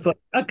I thought,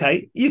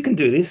 okay, you can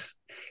do this.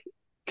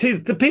 To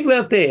the people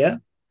out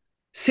there,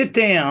 sit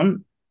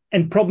down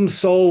and problem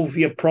solve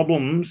your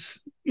problems.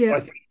 Yeah.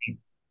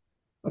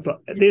 I thought,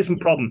 there's my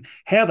problem.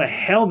 How the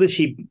hell does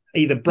she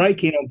either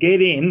break in or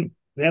get in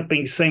without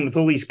being seen with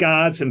all these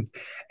guards and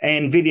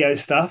video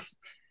stuff?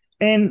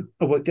 And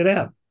I worked it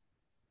out.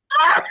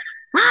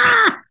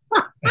 I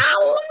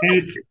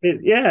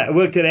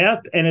worked it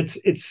out, and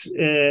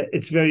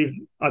it's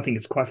very. I think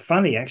it's quite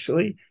funny,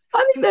 actually.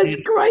 I think that's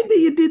great that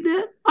you did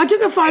that. I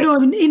took a photo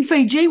of in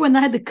Fiji when they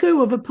had the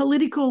coup of a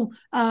political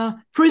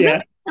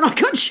prison, and I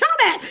got shot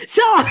at.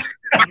 So,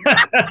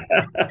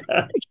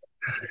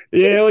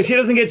 well, she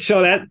doesn't get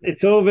shot at.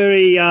 It's all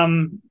very.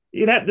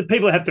 The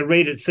people have to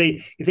read it,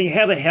 see. You think,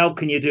 how the hell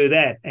can you do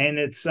that? And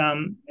it's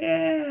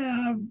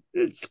I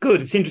it's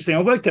good. It's interesting.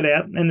 I worked it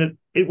out, and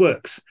it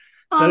works.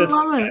 So I that's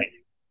love okay. it.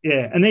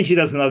 Yeah, and then she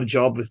does another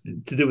job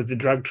to do with the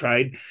drug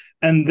trade,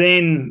 and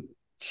then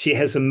she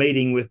has a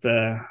meeting with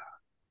the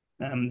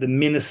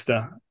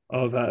minister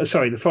of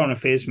the foreign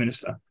affairs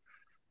minister,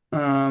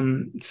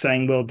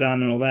 saying well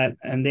done and all that,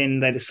 and then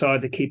they decide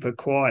to keep her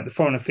quiet. The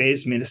foreign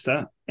affairs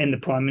minister and the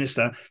prime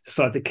minister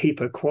decide to keep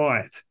her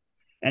quiet,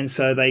 and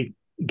so they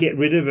get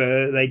rid of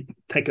her. They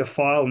take her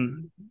file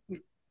and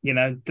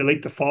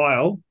delete the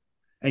file,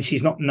 and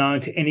she's not known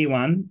to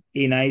anyone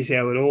in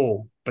ASIO at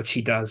all. But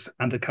she does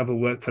undercover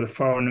work for the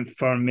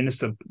foreign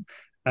minister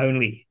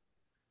only.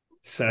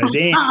 So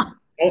then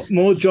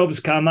more jobs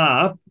come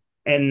up,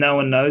 and no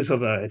one knows of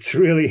her. It's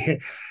really,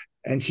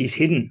 and she's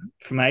hidden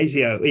from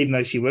ASIO, even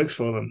though she works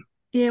for them.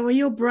 Yeah, well,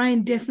 your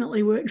brain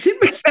definitely works in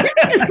mysterious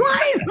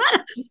ways.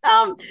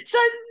 So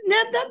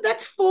now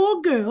that's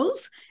 4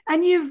 girls,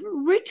 and you've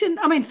written,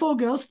 4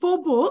 girls,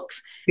 4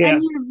 books, Yeah.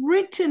 and you've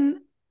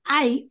written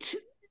 8.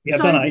 Yeah,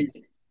 so I've done 8.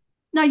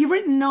 No, you've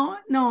written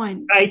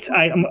 9. 8.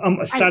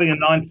 I'm starting a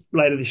 9th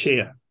later this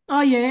year.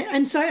 Oh, yeah.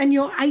 And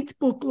your 8th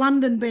book,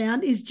 London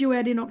Bound, is due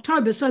out in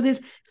October. So there's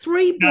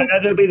 3 books. No,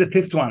 that'll be the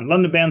 5th one.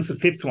 London Bound's the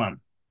 5th one.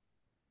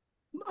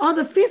 Oh,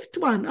 the 5th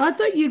one. I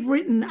thought you'd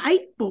written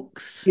 8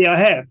 books. Yeah, I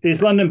have.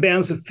 There's London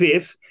Bound's the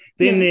 5th.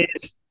 Then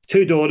there's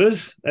 2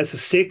 Daughters. That's the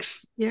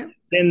 6th. Yeah.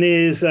 Then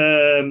there's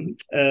Traffickers,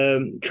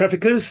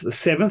 the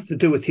 7th, to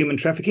do with human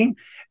trafficking.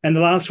 And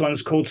the last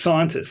one's called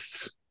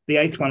Scientists. The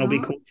 8th one will be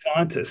called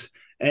Scientists.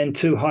 And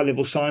 2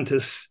 high-level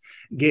scientists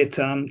get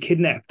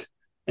kidnapped.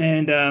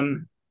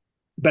 And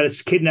but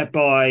it's kidnapped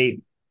by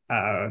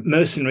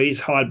mercenaries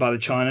hired by the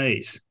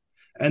Chinese.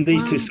 And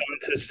these 2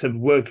 scientists have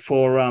worked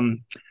for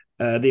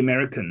the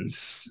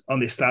Americans on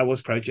their Star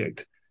Wars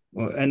project,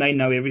 and they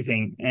know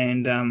everything.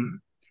 And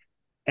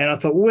I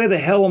thought, where the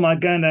hell am I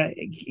going to,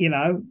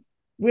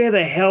 where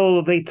the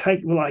hell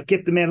will I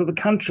get them out of the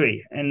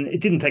country? And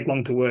it didn't take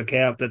long to work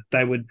out that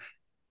they would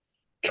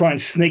try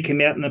and sneak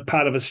him out in a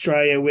part of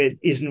Australia where it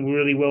isn't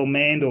really well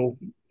manned, or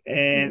on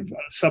a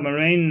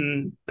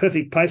submarine.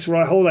 Perfect place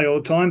where I holiday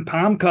all the time,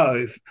 Palm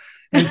Cove.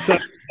 And so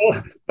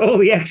all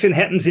the action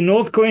happens in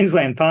North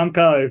Queensland, Palm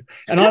Cove.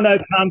 And I know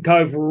Palm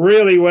Cove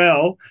really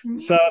well.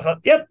 So I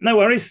thought, yep, no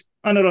worries.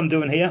 I know what I'm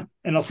doing here.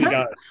 And off you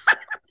go.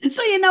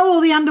 So you know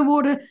all the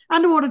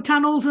underwater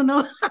tunnels and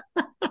all.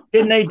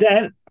 Didn't need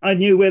that. I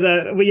knew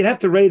you'd have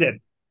to read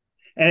it.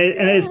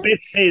 And as Beth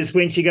says,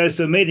 when she goes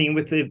to a meeting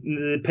with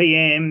the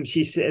PM,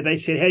 they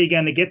said, how are you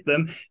going to get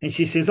them? And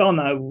she says, oh,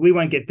 no, we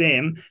won't get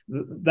them.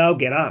 They'll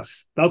get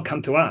us. They'll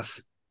come to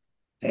us.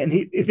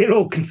 And they're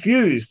all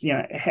confused.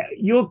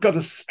 You've got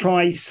to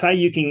try say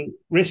you can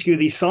rescue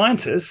these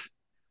scientists,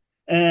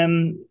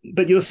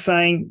 but you're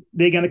saying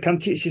they're going to come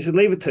to you. She said,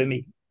 leave it to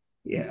me.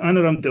 Yeah, I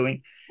know what I'm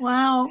doing.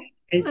 Wow.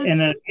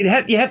 And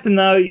you have to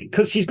know,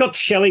 because she's got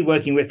Shelley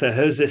working with her,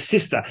 who's her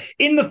sister.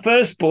 In the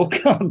first book,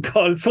 oh,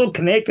 God, it's all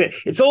connected.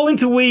 It's all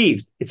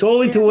interweaved. It's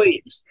all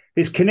interweaves.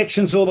 There's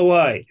connections all the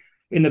way.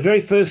 In the very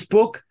first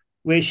book,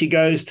 where she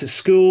goes to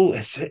school,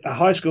 a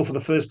high school for the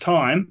first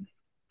time,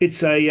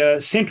 it's a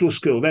central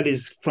school. That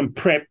is from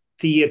prep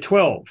to year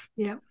 12.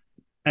 Yeah.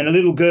 And a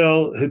little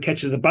girl who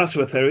catches the bus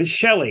with her is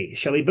Shelley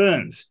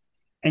Burns.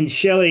 And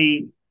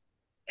Shelley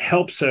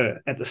helps her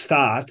at the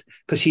start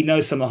because she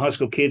knows some of the high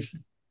school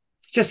kids.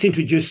 Just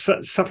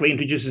subtly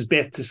introduces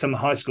Beth to some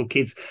high school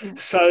kids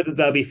so that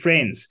they'll be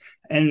friends.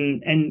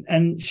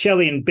 And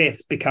Shelley and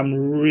Beth become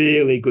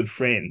really good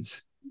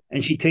friends.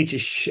 And she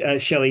teaches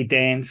Shelley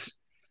dance.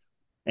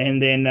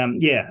 And then,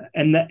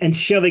 and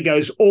Shelley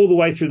goes all the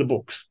way through the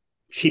books.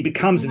 She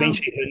becomes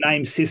eventually her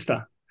named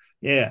sister.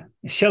 Yeah.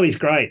 Shelley's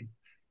great.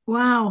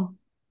 Wow.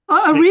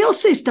 A real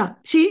sister.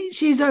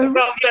 She's a...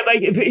 Well,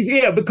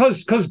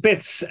 because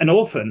Beth's an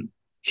orphan,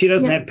 she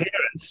doesn't have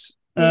parents.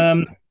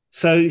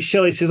 So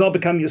Shelley says, I'll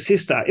become your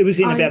sister. It was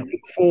in about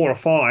 4 or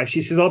 5.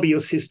 She says, I'll be your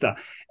sister.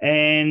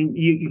 And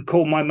you can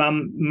call my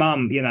mum,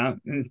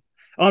 And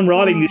I'm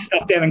writing this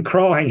stuff down and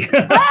crying.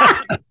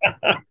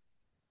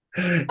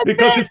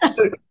 Because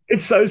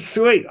it's so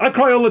sweet. I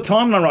cry all the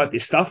time when I write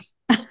this stuff.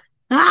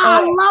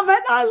 I love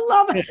it. I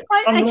love it.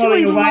 I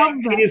actually love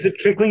it. Tears are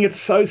trickling. It's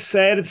so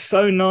sad. It's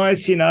so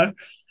nice, And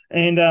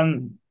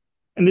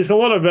there's a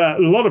lot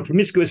of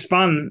promiscuous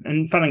fun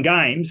and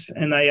games,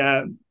 and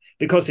they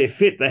because they're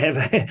fit, they're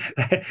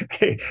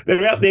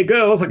out there,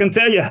 girls. I can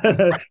tell you,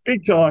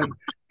 big time.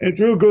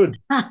 It's real good.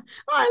 I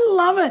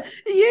love it.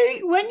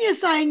 When you're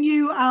saying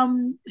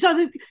so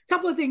there's a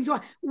couple of things.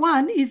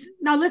 One is,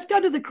 let's go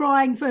to the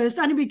crying first,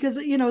 only because,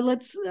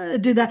 let's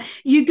do that.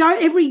 You go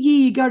every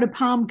year, you go to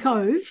Palm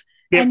Cove.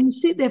 Yep. And you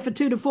sit there for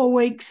 2 to 4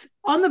 weeks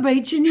on the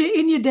beach in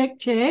your deck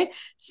chair,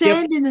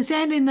 feet in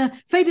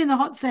the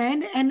hot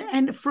sand,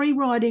 and free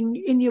riding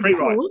in your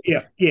pool.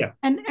 Yeah.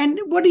 And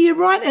what do you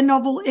write a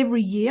novel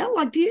every year?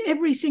 Like,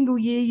 every single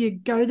year you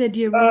go there?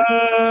 Do you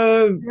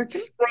reckon?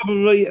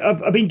 Probably.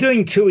 I've been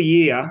doing 2 a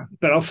year,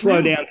 but I'll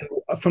slow down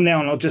from now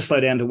on. I'll just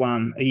slow down to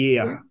 1 a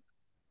year.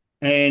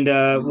 Yeah. And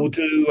we'll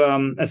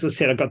do. As I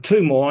said, I've got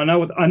 2 more. I know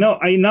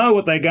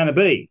what they're going to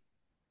be.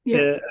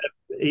 Yeah.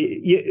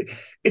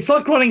 it's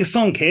like writing a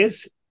song,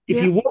 Kez.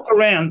 If you walk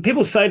around,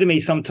 people say to me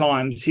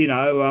sometimes,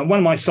 one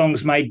of my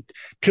songs made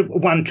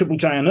Triple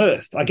J on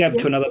Earth. I gave it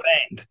to another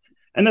band,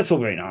 and that's all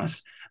very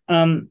nice.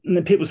 And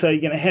then people say,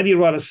 how do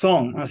you write a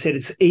song? I said,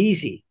 it's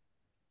easy.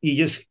 You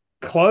just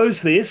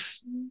close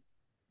this,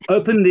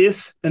 open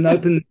this, and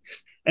open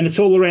this, and it's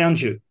all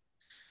around you.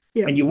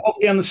 Yep. And you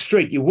walk down the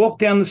street, you walk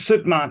down the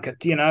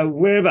supermarket,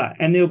 wherever,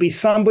 and there'll be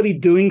somebody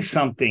doing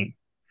something.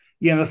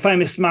 The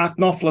famous Mark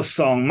Knopfler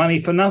song, Money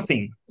for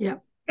Nothing. Yeah.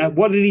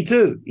 What did he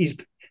do?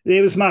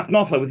 There was Mark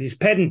Knopfler with his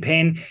pad and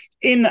pen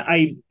in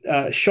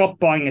a shop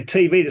buying a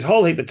TV, this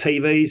whole heap of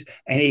TVs,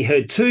 and he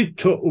heard two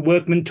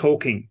workmen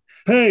talking.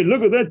 Hey,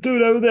 look at that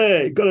dude over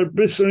there. Got a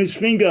blister on his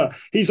finger.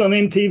 He's on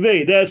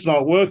MTV. That's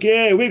not work.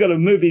 Yeah, we got to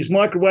move these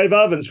microwave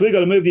ovens. We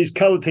got to move these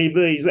color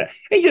TVs.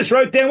 He just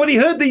wrote down what he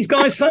heard these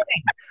guys saying.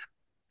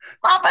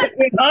 Love it.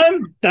 Went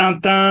home. Dun,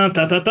 dun,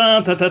 dun, dun,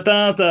 dun, dun, dun,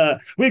 dun, dun.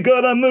 We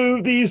got to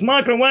move these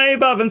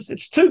microwave ovens.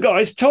 It's two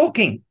guys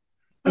talking.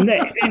 And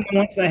then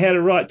once they had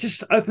to write,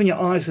 just open your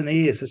eyes and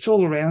ears. It's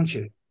all around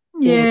you.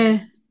 Yeah.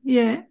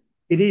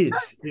 It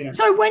is.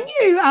 So when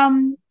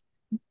you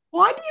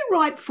why do you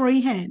write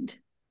freehand?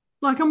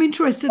 Like, I'm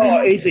interested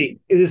in easy.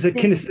 There's a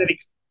kinesthetic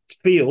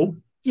feel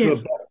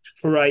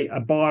for a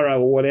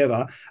biro or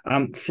whatever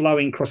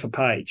flowing across a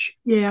page.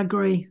 Yeah, I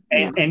agree.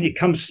 And it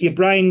comes, your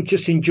brain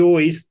just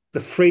enjoys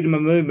the freedom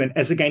of movement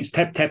as against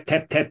tap, tap,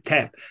 tap, tap,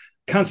 tap.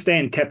 Can't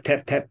stand tap,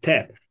 tap, tap,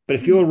 tap. But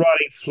if you're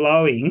writing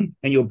flowing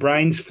and your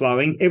brain's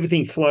flowing,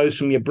 everything flows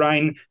from your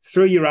brain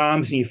through your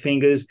arms and your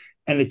fingers,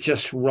 and it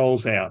just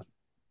rolls out.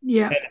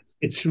 Yeah. And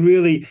it's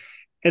really,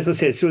 as I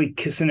said, it's really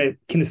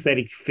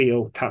kinesthetic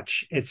feel,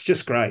 touch. It's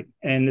just great,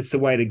 and it's the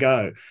way to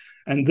go.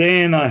 And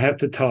then I have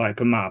to type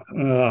them up.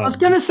 Oh. I was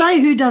going to say,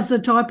 who does the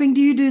typing?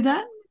 Do you do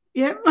that?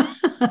 Yep.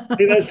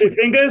 See those two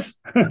fingers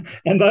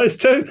and those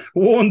two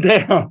worn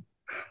down.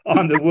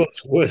 I'm the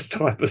world's worst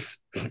typist,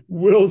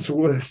 world's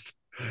worst.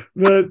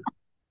 But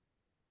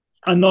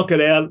I knock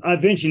it out. I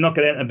eventually knock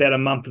it out in about a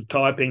month of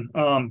typing.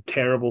 Oh, I'm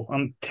terrible.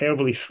 I'm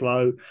terribly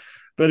slow,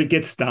 but it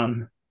gets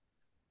done.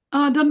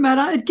 Oh, it doesn't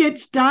matter. It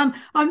gets done.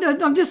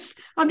 I'm just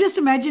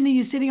imagining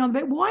you sitting on the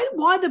bed.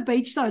 Why the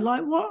beach though?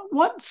 Like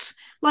what's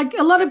like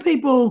a lot of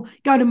people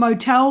go to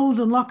motels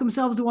and lock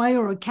themselves away,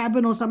 or a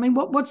cabin or something.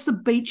 What's the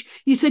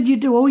beach? You said you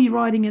do all your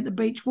writing at the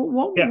beach.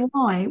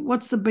 Why?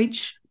 What's the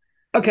beach?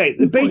 Okay,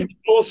 the beach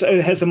also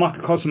has a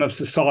microcosm of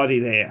society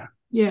there.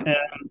 Yeah.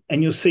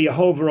 And you'll see a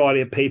whole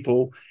variety of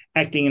people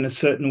acting in a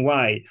certain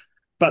way.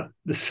 But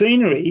the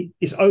scenery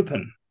is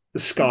open. The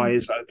sky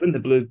is open.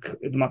 There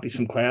might be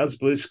some clouds,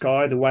 blue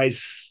sky, the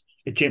waves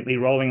are gently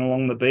rolling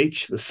along the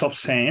beach, the soft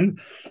sand.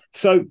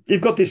 So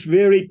you've got this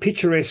very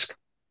picturesque,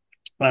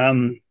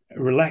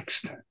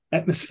 relaxed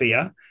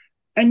atmosphere,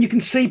 and you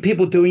can see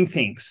people doing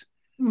things.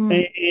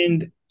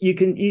 And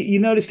you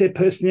notice their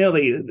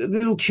personality,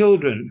 little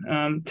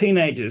children,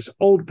 teenagers,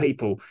 old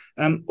people,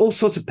 all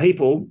sorts of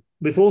people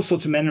with all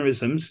sorts of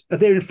mannerisms are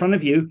there in front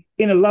of you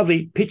in a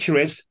lovely,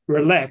 picturesque,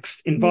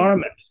 relaxed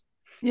environment.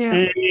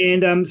 Yeah.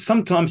 And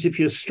sometimes if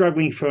you're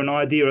struggling for an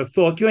idea or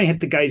thought, you only have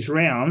to gaze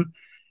around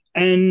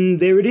and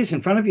there it is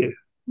in front of you.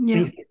 Yeah.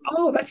 And you think,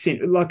 oh, that's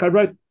it. Like I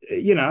wrote,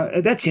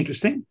 that's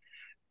interesting.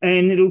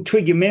 And it'll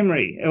twig your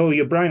memory, or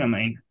your brain, I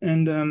mean.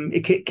 And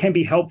it can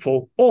be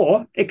helpful,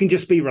 or it can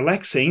just be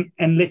relaxing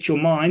and let your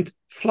mind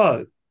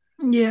flow.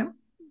 Yeah.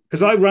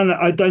 Because I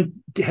don't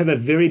have a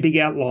very big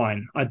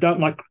outline. I don't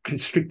like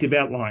constrictive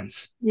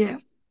outlines. Yeah.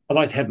 I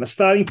like to have my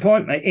starting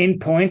point, my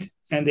end point,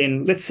 and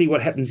then let's see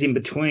what happens in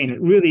between.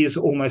 It really is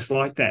almost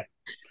like that.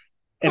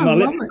 And I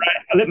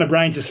let my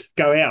brain just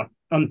go out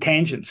on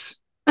tangents.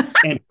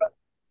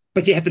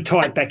 But you have to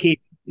tie it back in.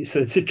 So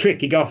it's a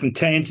trick. You go off on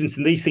tangents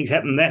and these things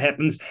happen, that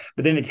happens,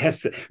 but then it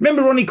has to.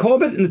 Remember Ronnie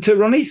Corbett and the two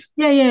Ronnies?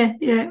 Yeah.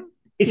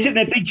 He's sitting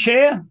in that big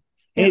chair.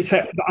 And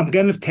so I'm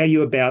going to tell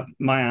you about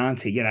my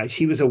auntie.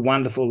 She was a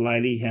wonderful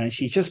lady.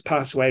 She's just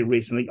passed away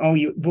recently.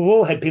 We've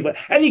all had people.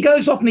 And he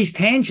goes off on these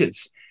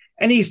tangents.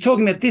 And he's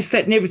talking about this,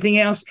 that, and everything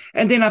else.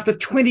 And then after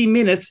 20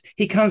 minutes,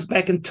 he comes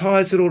back and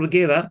ties it all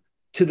together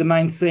to the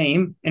main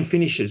theme and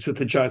finishes with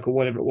the joke or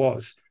whatever it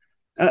was.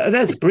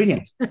 That's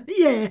brilliant.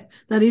 Yeah,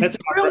 that's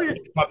brilliant.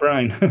 That's my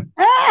brain.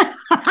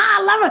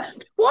 I love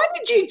it. Why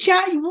did you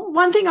chat?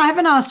 One thing I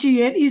haven't asked you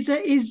yet is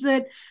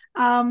that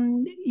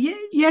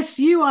yes,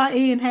 you are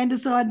Ian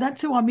Handasyde.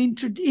 That's who I'm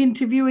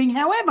interviewing.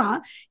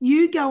 However,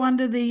 you go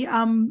under the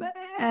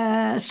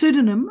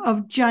pseudonym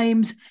of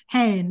James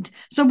Hand.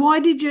 So why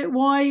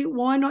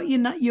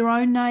not your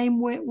own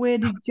name? Where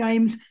did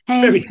James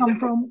Hand come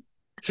from?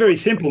 It's very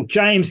simple.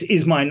 James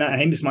is my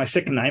name. Is my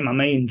second name. I'm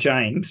Ian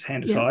James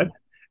Handasyde. Yeah.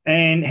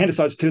 And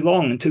Handasyde's too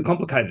long and too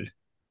complicated.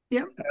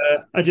 Yeah.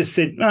 I just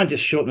said,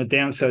 just shorten it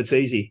down so it's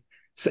easy.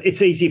 So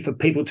it's easy for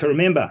people to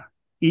remember.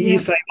 You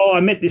say,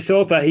 I met this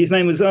author. His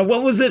name was,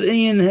 what was it?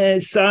 Ian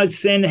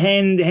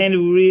Hand.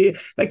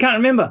 They can't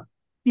remember.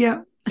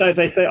 Yeah. So if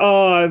they say,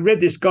 I read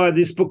this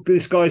guy's book,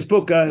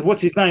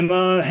 what's his name?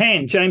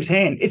 James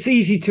Hand. It's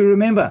easy to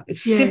remember.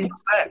 It's simple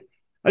as that.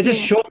 I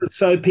just shortened it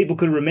so people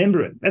could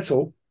remember it. That's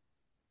all.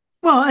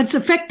 Well, it's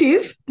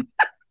effective.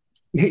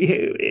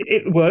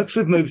 It works.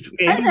 We've moved.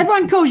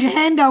 Everyone calls you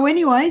Hando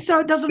anyway, so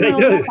it doesn't They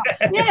really do.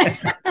 matter.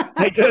 Yeah.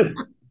 They do.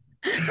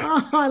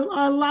 Oh,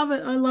 I love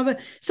it. I love it.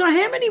 So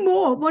how many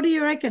more? What do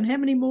you reckon? How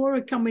many more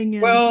are coming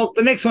in? Well,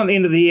 the next one at the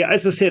end of the year,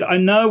 as I said, I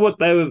know what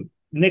the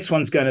next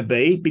one's going to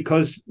be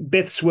because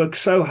Beth's worked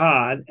so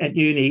hard at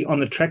uni on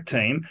the track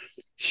team.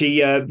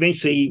 She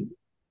eventually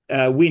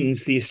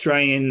wins the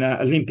Australian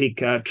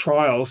Olympic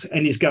trials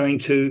and is going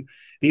to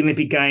the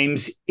Olympic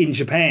Games in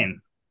Japan.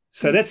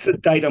 So that's the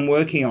date I'm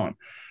working on.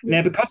 Yeah.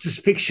 Now, because it's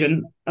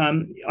fiction,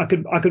 I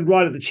could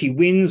write it that she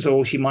wins,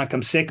 or she might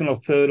come second or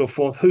third or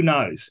fourth. Who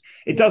knows?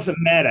 It doesn't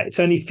matter.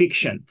 It's only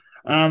fiction.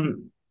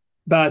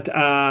 But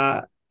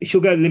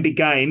she'll go to Olympic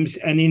Games,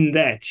 and in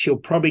that she'll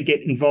probably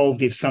get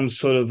involved if some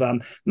sort of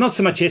not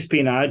so much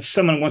espionage.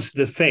 Someone wants to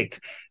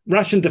defect.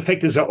 Russian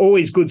defectors are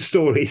always good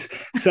stories.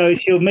 So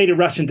she'll meet a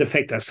Russian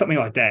defector, something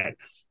like that.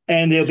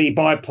 And there'll be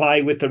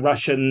byplay with the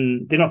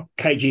Russian, they're not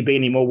KGB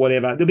anymore,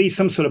 whatever. There'll be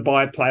some sort of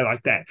byplay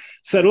like that.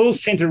 So it'll all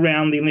centre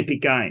around the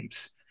Olympic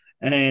Games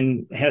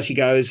and how she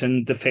goes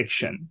and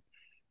defection.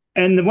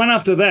 And the one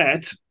after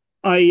that,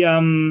 I,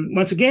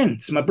 once again,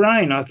 it's my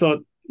brain. I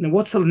thought,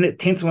 what's the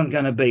 10th one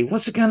going to be?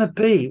 What's it going to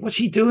be? What's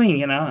she doing,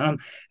 you know?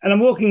 And I'm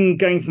walking,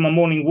 going for my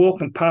morning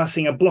walk and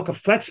passing a block of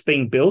flats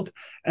being built.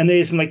 And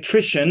there's an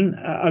electrician,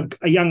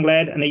 a young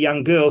lad and a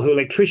young girl who are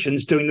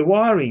electricians doing the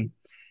wiring.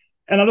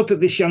 And I looked at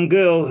this young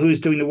girl who was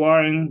doing the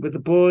wiring with the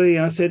boy,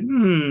 and I said,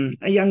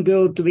 a young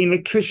girl doing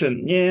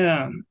electrician.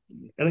 Yeah,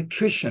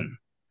 electrician.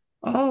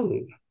 Oh.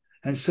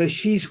 And so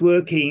she's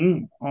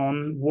working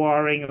on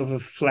wiring of a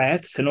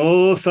flats, and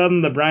all of a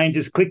sudden the brain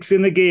just clicks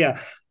in the gear.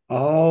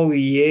 Oh,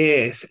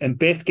 yes. And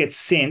Beth gets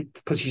sent,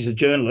 because she's a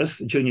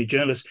journalist, a junior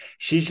journalist,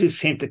 she's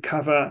just sent to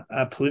cover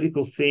a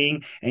political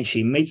thing, and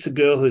she meets a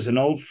girl who's an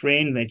old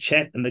friend, and they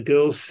chat, and the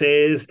girl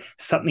says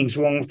something's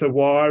wrong with the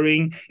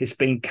wiring. It's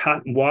been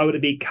cut. Why would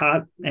it be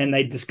cut? And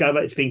they discover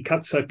it's been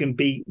cut so it can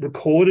be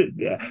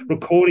recorded,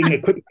 recording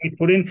equipment we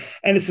put in.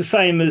 And it's the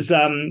same as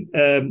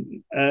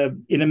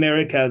in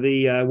America,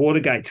 the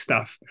Watergate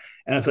stuff.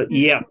 And I thought,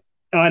 yeah,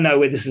 I know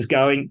where this is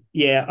going.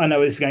 Yeah, I know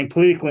where this is going.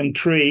 Political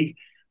intrigue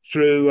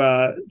through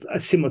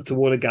similar to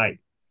Watergate,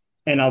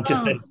 and I'll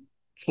just let it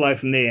flow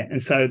from there.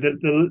 And so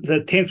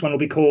the 10th one will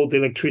be called The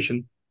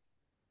Electrician.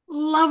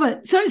 Love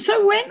it.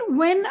 So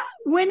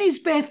when is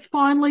Beth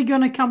finally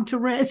going to come to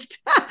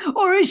rest,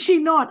 or is she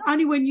not?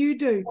 Only when you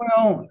do.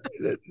 Well,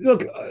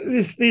 look,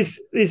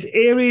 there's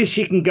areas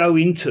she can go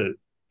into.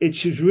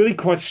 It's really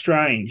quite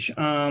strange.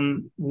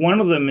 One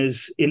of them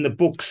is in the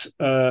books.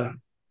 The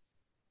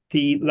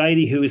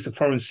lady who is the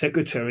foreign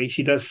secretary,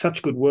 she does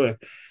such good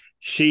work.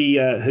 She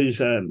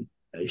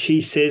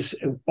she says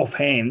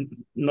offhand,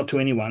 not to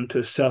anyone, to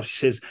herself, she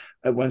says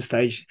at one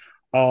stage,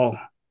 "Oh,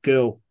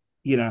 girl,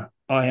 you know,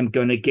 I am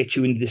going to get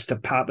you into this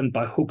department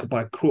by hook or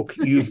by crook.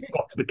 You've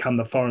got to become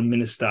the foreign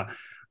minister.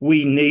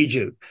 We need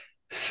you."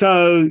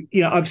 So,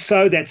 you know, I've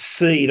sowed that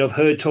seed of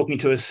her talking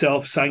to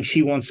herself, saying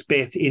she wants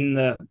Beth in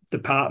the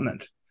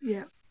department.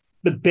 Yeah.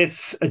 But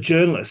Beth's a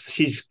journalist.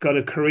 She's got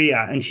a career,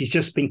 and she's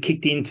just been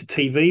kicked into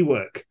TV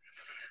work.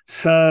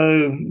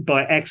 So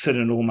by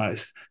accident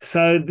almost.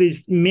 So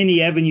there's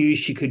many avenues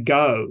she could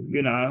go,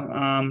 you know,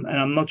 and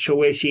I'm not sure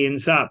where she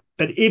ends up.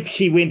 But if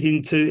she went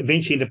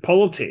eventually into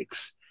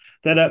politics,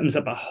 that opens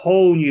up a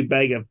whole new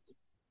bag of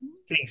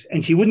things.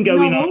 And she wouldn't go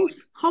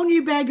novels, whole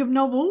new bag of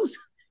novels.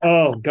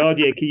 Oh, God,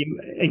 yeah. Can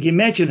you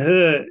imagine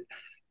her,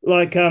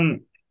 like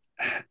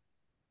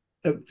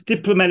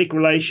diplomatic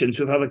relations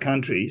with other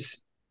countries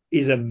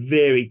is a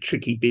very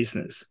tricky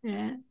business.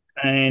 Yeah.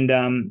 And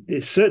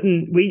there's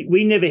certain,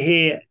 we never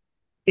hear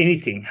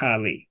anything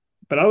hardly,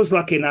 but I was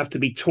lucky enough to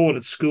be taught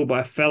at school by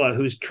a fellow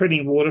who was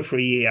treading water for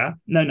a year,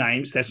 no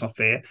names, that's not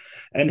fair,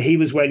 and he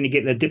was waiting to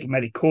get in the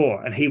diplomatic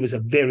corps, and he was a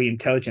very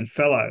intelligent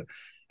fellow.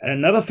 And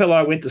another fellow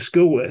I went to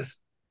school with,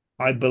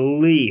 I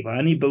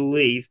only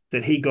believe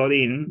that he got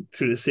in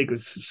through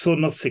the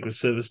not Secret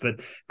Service,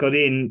 but got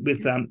in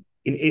with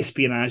in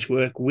espionage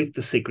work with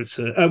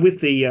the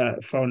with the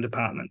Foreign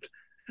Department.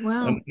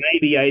 Wow.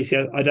 Maybe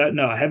ASIO, I don't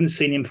know. I haven't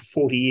seen him for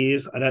 40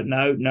 years. I don't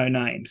know, no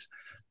names.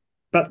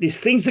 But there's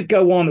things that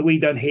go on that we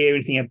don't hear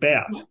anything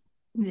about.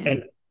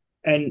 Yeah.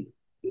 And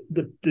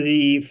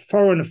the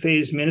Foreign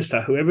Affairs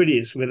Minister, whoever it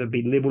is, whether it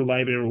be Liberal,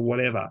 Labor or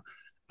whatever,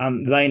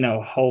 they know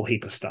a whole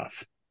heap of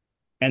stuff,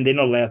 and they're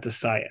not allowed to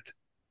say it.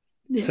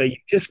 Yeah. So you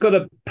just got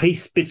to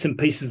piece bits and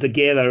pieces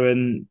together.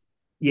 And,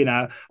 you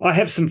know, I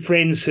have some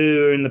friends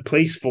who are in the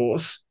police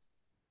force,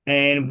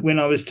 and when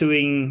I was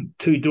doing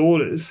Two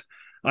Daughters,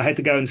 I had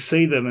to go and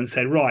see them and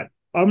say, right,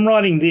 I'm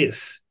writing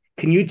this.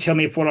 Can you tell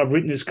me if what I've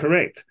written is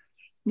correct?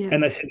 Yeah.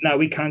 And they said, no,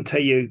 we can't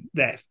tell you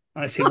that.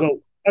 I said, well,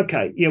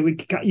 okay, yeah, we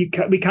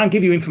can't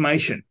give you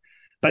information,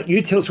 but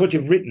you tell us what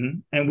you've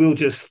written, and we'll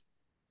just,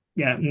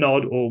 you know,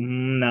 nod or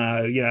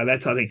no, you know,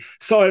 that sort of thing.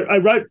 So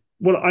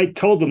I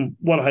told them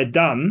what I had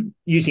done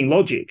using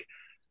logic,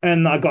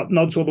 and I got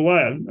nods all the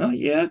way. Oh,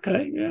 yeah,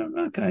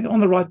 okay, on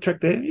the right track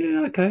there.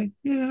 Yeah, okay,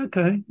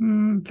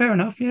 fair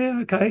enough. Yeah,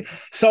 okay.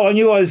 So I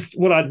knew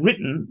what I'd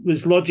written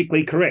was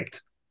logically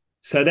correct.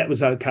 So that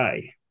was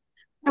okay.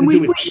 And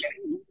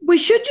we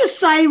should just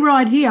say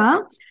right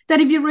here that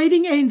if you're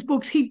reading Ian's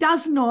books, he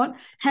does not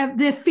have,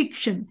 they're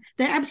fiction.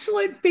 They're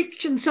absolute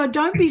fiction. So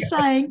don't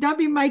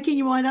be making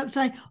your mind up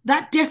saying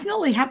that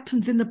definitely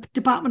happens in the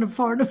Department of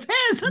Foreign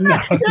Affairs. No,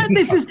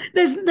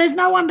 there's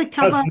no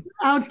undercover.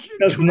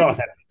 Does not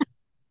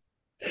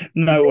happen.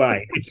 No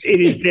way.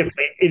 It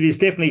is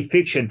definitely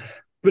fiction,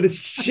 but it's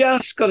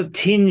just got a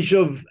tinge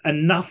of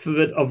enough of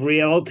it of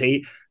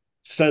reality,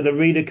 so the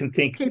reader can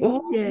think,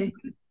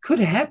 could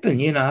happen,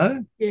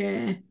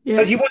 Yeah.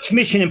 Because you watch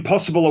Mission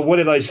Impossible or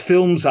whatever those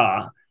films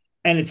are,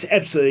 and it's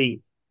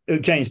absolutely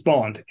James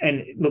Bond,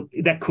 and look,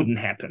 that couldn't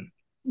happen,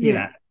 you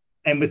know.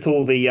 And with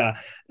all the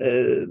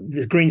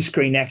green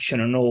screen action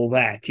and all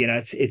that,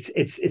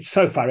 it's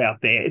so far out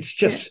there. It's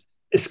just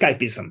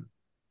escapism.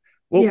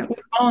 Well,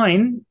 with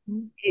mine,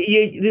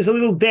 there's a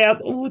little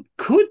doubt. Oh, it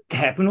could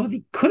happen, or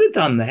they could have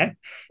done that.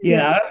 You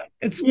know,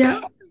 it's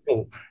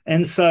possible,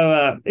 and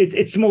so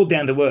it's more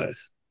down to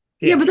earth.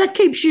 Yeah, but that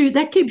keeps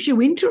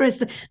you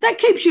interested. That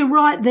keeps you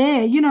right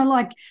there,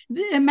 like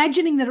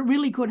imagining that it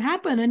really could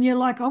happen. And you're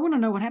like, I want to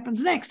know what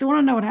happens next. I want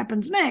to know what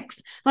happens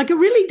next. Like it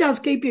really does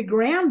keep you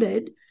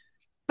grounded,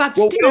 but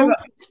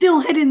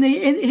still head in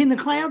the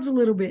clouds a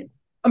little bit.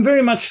 I'm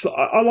very much,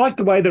 I like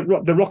the way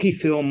that the Rocky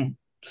film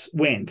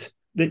went,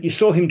 that you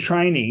saw him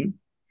training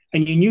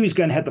and you knew he was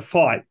going to have the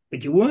fight,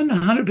 but you weren't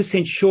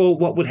 100% sure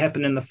what would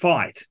happen in the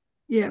fight.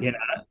 Yeah.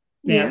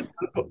 Now,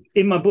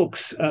 in my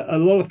books, a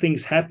lot of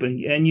things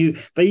happen, and you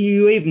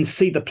even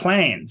see the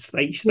plans.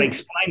 They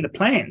explain the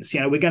plans.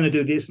 We're going to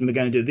do this and we're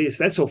going to do this.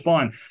 That's all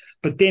fine.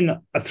 But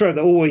then I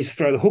always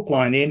throw the hook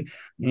line in,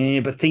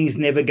 but things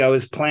never go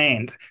as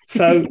planned.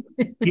 So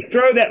you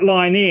throw that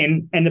line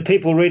in and the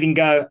people reading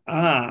go,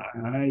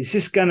 is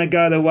this going to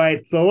go the way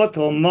it thought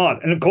or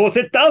not? And of course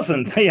it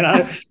doesn't,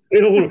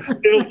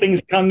 little things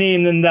come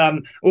in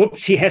and,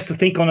 she has to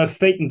think on her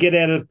feet and get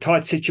out of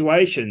tight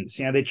situations.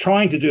 They're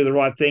trying to do the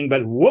right thing,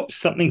 but whoops,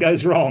 something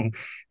goes wrong.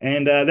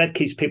 And that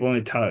keeps people on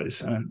their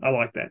toes. I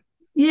like that.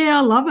 Yeah,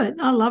 I love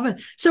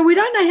it. So we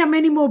don't know how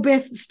many more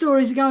Beth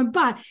stories are going,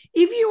 but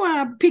if you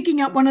are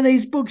picking up one of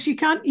these books, you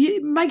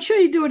make sure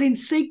you do it in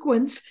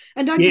sequence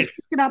and don't just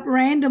pick it up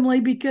randomly,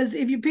 because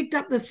if you picked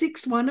up the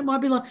sixth one, it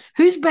might be like,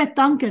 who's Beth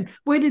Duncan?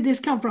 Where did this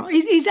come from?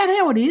 Is that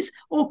how it is?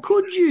 Or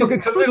could you? Look,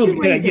 it's a little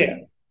bit,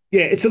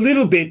 yeah, it's a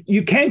little bit.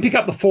 You can pick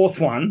up the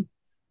fourth one,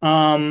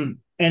 and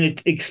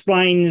it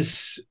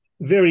explains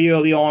very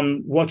early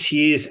on what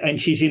she is,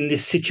 and she's in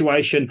this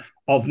situation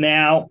of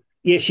now.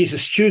 Yes, she's a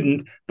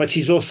student, but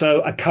she's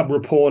also a cub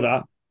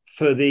reporter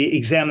for the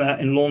Examiner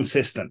in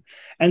Launceston.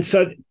 And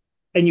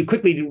you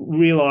quickly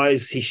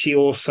realise she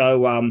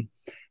also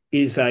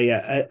is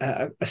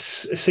a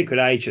secret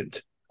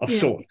agent of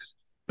sorts.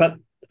 But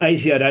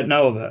ASIO don't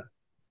know of her.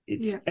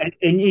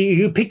 And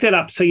you pick that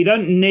up, so you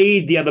don't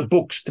need the other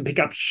books to pick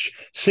up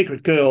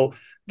Secret Girl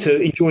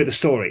to enjoy the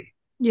story.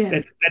 Yeah,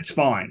 that's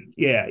fine.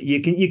 Yeah,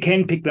 you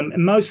can pick them,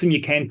 and most of them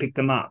you can pick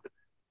them up.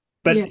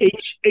 But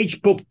each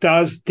book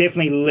does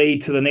definitely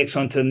lead to the next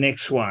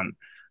one,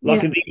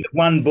 Like at the end of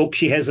one book,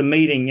 she has a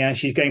meeting.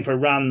 She's going for a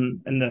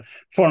run, and the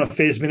Foreign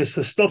Affairs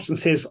Minister stops and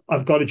says,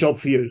 "I've got a job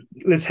for you.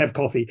 Let's have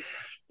coffee."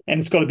 And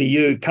it's got to be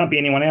you. Can't be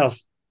anyone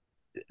else.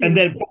 Yeah. And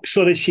that book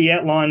she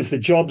outlines the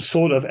job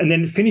and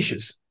then it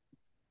finishes.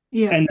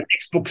 Yeah. And the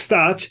next book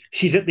starts.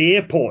 She's at the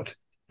airport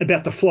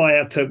about to fly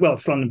out to,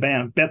 it's London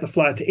bound, about to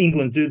fly out to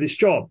England, do this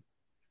job,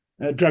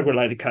 a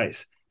drug-related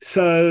case.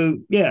 So,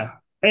 yeah.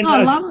 And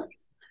I love it.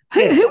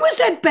 Who was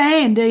that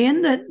band,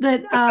 Ian? That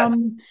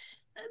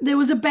there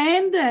was a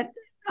band that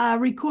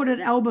recorded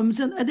albums,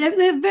 and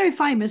they're very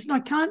famous. And I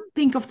can't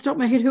think off the top of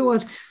my head who it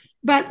was,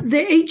 but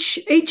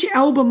each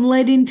album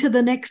led into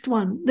the next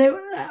one.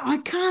 I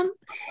can't.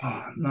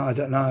 Oh no, I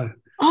don't know.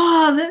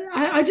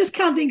 I just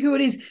can't think who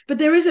it is. But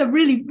there is a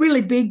really,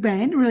 really big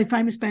band, a really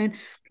famous band,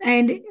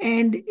 and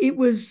it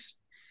was.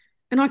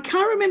 And I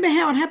can't remember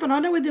how it happened. I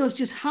know where there was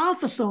just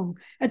half a song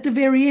at the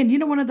very end.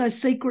 One of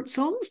those secret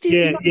songs.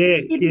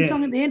 Hidden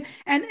song at the end,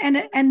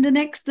 and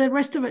the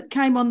rest of it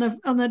came on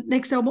the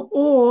next album,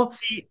 or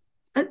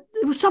it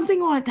was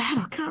something like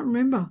that. I can't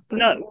remember. But.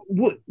 No,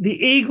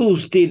 the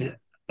Eagles did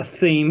a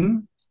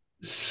theme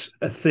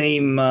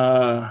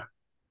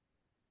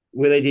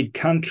where they did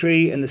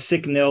country, and the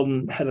second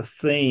album had a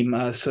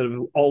theme, sort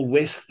of Old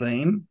West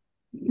theme.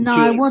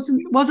 No, it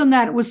wasn't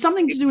that. It was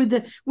something to do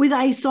with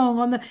a song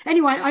on the.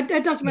 Anyway,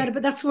 it doesn't matter,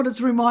 but that's what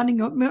it's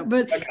reminding of.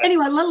 But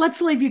anyway, let's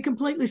leave you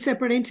completely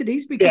separate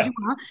entities because you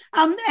are.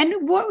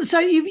 And what? So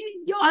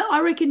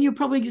I reckon you're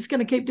probably just going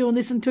to keep doing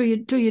this until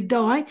you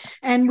die,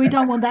 and we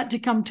don't want that to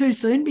come too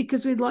soon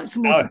because we'd like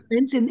some more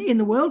suspense in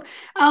the world.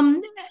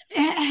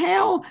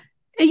 How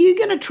are you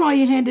going to try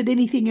your hand at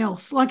anything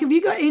else? Like, have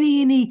you got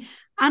any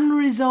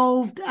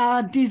unresolved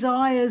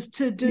desires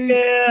to do?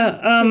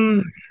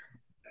 Yeah.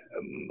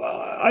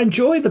 I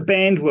enjoy the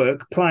band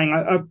work playing.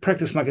 I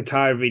practice my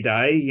guitar every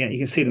day. You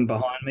can see them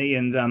behind me.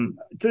 And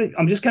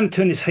I'm just going to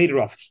turn this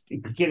heater off. It's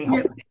getting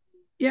hot.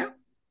 Yeah.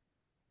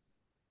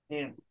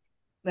 Yeah,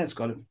 that's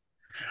got it.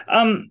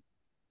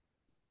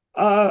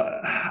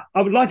 I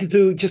would like to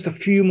do just a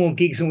few more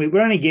gigs, and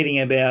we're only getting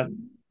about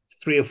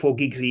 3 or 4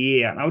 gigs a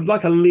year. And I would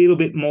like a little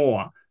bit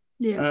more,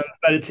 Yeah.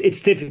 but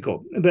it's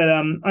difficult. But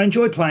I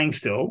enjoy playing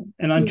still,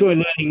 and I Yeah. enjoy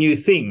learning new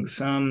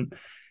things.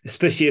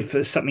 Especially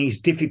if something is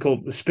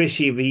difficult,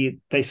 especially if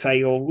they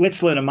say, "Oh,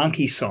 let's learn a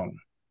monkey song,"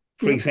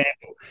 for Yep.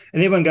 example,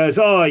 and everyone goes,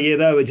 "Oh, yeah,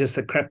 they were just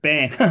a crap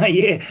band."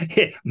 yeah,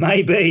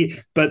 maybe,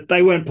 but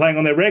they weren't playing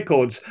on their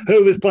records.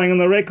 Who was playing on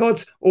the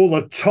records? All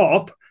the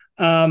top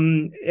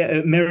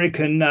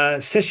American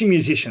session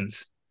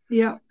musicians.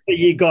 Yeah. So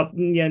you got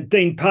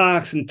Dean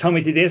Parks and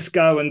Tommy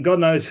Tedesco and God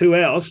knows who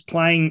else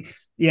playing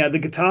the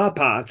guitar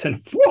parts.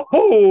 And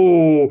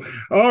whoa,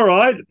 all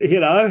right,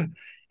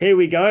 here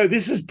we go.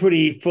 This is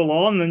pretty full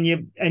on, and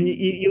you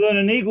learn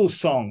an Eagles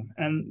song,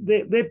 and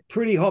they're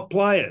pretty hot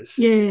players.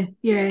 Yeah.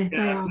 Yeah. They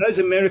are. Those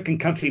American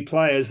country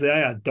players,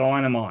 they are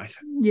dynamite.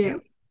 Yeah.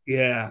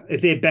 Yeah,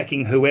 if they're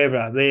backing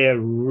whoever, they're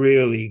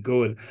really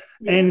good.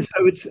 Yeah. And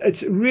so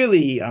it's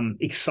really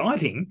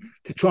exciting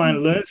to try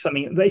and learn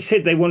something. They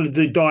said they wanted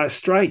to do Dire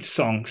Straits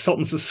song,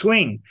 Sultans of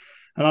Swing.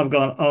 And I've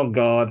gone, oh,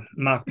 God,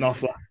 Mark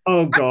Knopfler.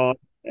 Oh, God.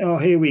 Oh,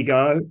 here we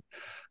go.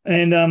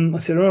 And I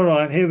said, all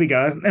right, here we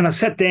go. And I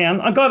sat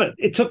down. I got it.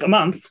 It took a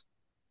month.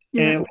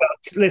 Yeah. Well,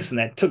 it's less than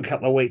that. It took a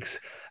couple of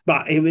weeks.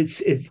 But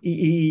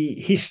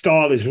his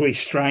style is really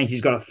strange.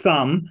 He's got a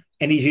thumb,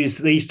 and he's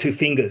used these two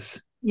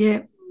fingers.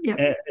 Yeah.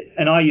 Yeah.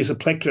 And I use a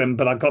plectrum,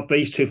 but I got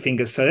these two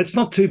fingers, so it's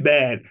not too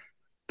bad.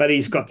 But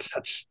he's got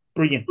such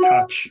brilliant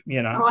touch,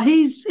 Oh,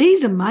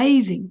 he's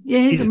amazing. Yeah,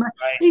 he's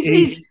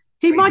amazing.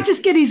 He might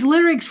just get his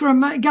lyrics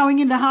from going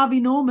into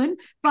Harvey Norman,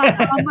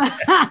 but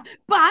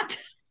but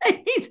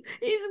he's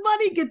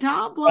bloody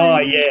guitar player. Oh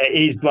yeah,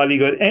 he's bloody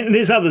good. And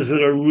there's others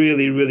that are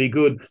really, really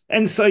good.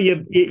 And so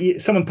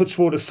someone puts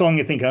forward a song,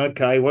 you think,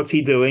 okay, what's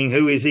he doing?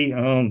 Who is he?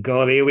 Oh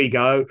God, here we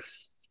go.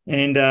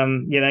 And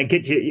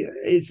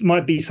it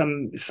might be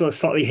some sort of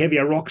slightly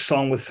heavier rock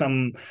song with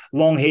some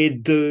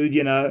long-haired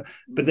dude,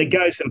 but they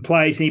goes and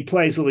plays, and he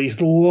plays all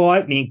these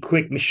lightning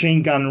quick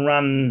machine gun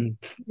run,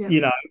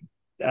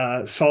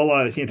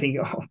 solos. And you think,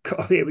 oh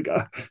God, here we go,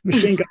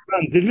 machine gun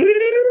runs.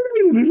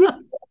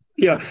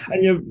 Yeah,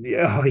 and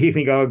you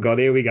think, oh God,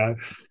 here we go.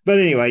 But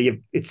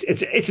anyway, it's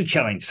a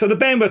challenge. So the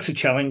band work's a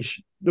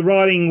challenge. The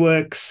writing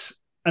work's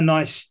a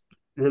nice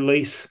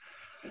release,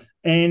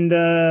 and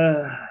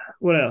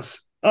what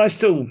else? I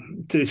still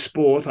do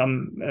sport.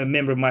 I'm a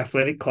member of my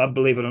athletic club,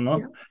 believe it or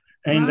not. Yeah.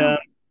 And wow.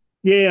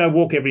 I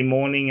walk every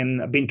morning,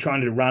 and I've been trying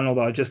to run,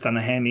 although I've just done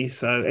a hammy.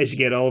 So as you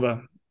get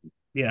older,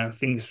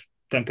 things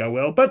don't go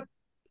well, but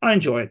I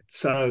enjoy it.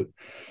 So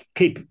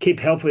keep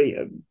healthy.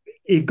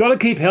 You've got to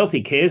keep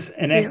healthy, Kez,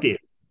 and active.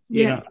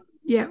 Yeah.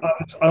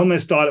 I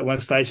almost died at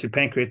one stage with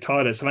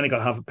pancreatitis. I've only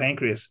got half a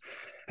pancreas,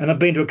 and I've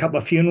been to a couple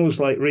of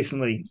funerals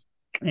recently,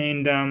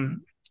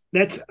 and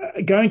that's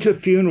going to a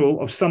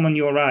funeral of someone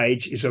your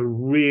age is a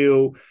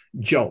real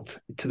jolt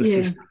to the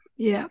system.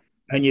 Yeah.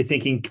 And you're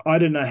thinking, I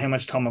don't know how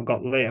much time I've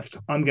got left.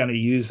 I'm going to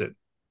use it.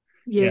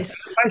 Yes.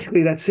 Yeah.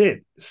 Basically, that's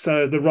it.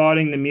 So the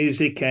writing, the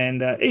music,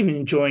 and even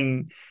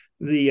enjoying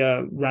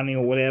the running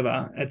or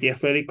whatever at the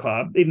athletic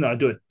club, even though I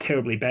do it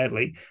terribly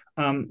badly,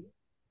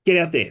 get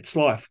out there. It's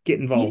life. Get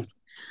involved.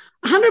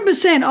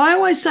 100%. I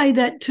always say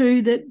that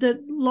too,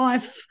 that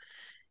life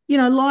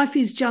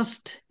is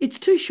just, it's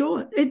too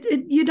short.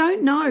 You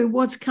don't know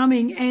what's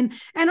coming. And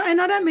I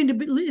don't mean to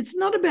be, it's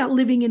not about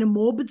living in a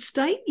morbid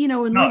state,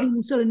 and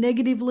living sort of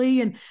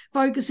negatively and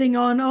focusing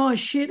on, oh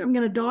shit, I'm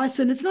going to die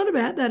soon. It's not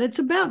about that. It's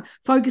about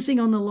focusing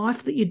on the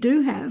life that you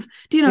do have,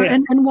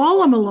 and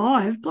while I'm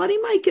alive, bloody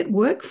make it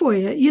work for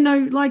you,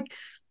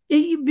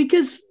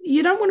 because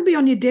you don't want to be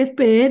on your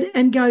deathbed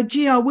and go,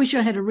 gee, I wish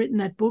I had written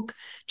that book.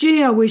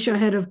 Gee, I wish I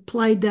had have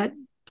played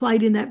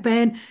in that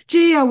band.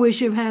 Gee, I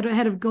wish I've had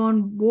have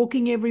gone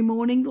walking every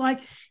morning.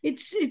 Like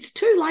it's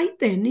too late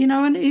then,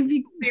 and if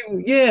you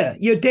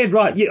you're dead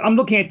right. I'm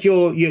looking at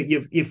your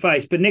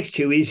face, but next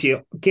to you is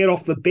you get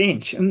off the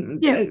bench,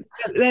 and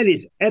that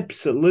is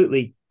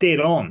absolutely dead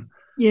on.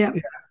 Yeah,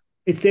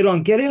 it's dead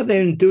on. Get out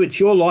there and do it. It's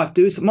your life.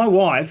 Do it. My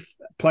wife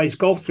plays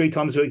golf 3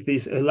 times a week with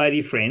these lady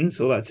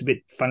friends, although it's a bit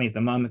funny at the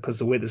moment because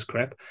the weather's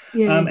crap.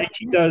 And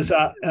she does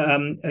a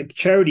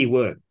charity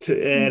work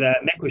at a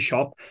Macwa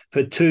shop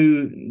for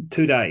two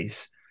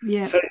days.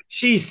 Yeah. So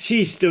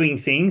she's doing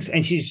things,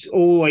 and she's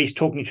always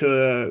talking to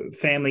her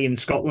family in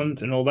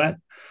Scotland and all that.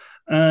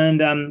 And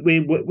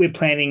we're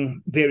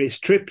planning various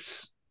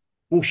trips.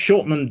 We'll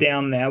shorten them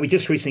down now. We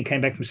just recently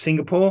came back from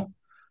Singapore,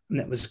 and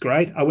that was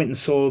great. I went and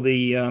saw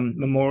the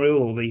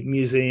memorial or the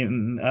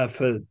museum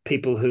for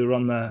people who are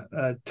on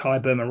the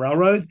Thai-Burma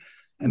Railroad.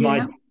 And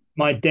my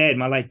late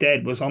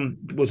dad, was on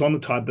the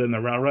Thai-Burma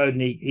Railroad,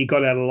 and he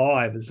got out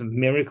alive. It's a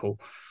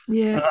miracle.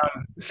 Yeah.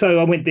 So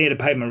I went there to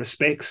pay my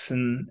respects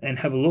and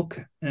have a look.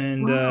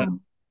 And wow.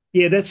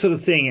 That sort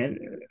of thing.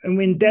 And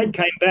when Dad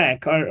came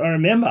back, I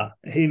remember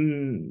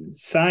him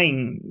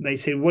saying, they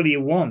said, what do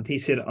you want? He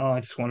said, I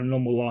just want a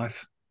normal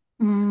life.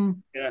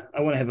 Mm. Yeah,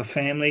 I want to have a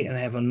family and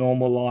have a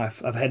normal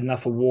life. I've had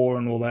enough of war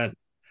and all that.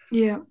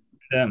 Yeah.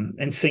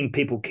 And seeing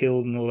people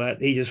killed and all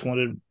that. He just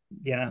wanted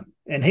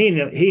and he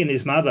and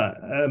his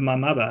mother, my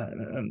mother,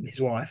 his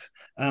wife,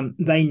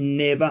 they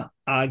never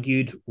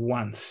argued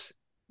once.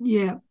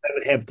 Yeah. They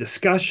would have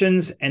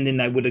discussions and then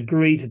they would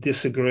agree to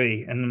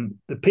disagree. And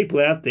the people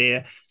out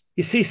there,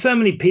 you see so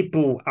many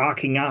people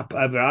arcing up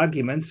over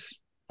arguments.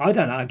 I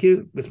don't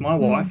argue with my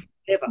wife,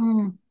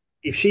 ever.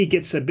 If she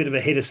gets a bit of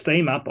a head of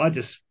steam up, I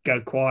just go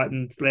quiet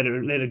and let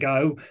her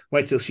go,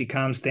 wait till she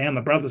calms down.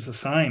 My brother's the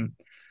same.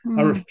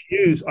 I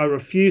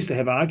refuse to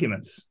have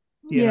arguments.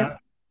 You know,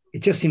 it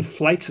just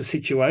inflates the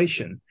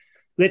situation.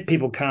 Let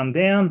people calm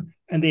down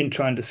and then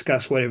try and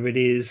discuss whatever it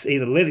is.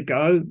 Either let it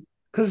go,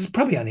 because it's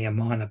probably only a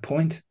minor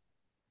point.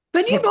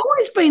 But you've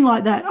always been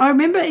like that. I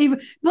remember even,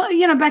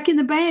 back in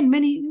the band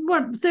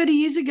 30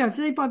 years ago,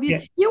 35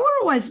 years, you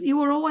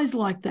were always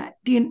like that.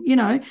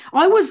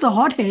 I was the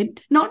hothead,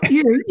 not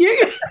you.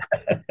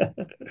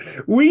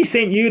 We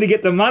sent you to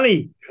get the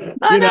money.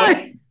 I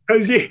know.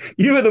 Because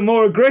you were the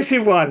more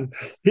aggressive one,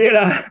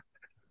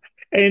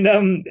 And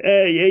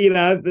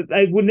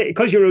they wouldn't,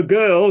 because you're a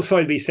girl.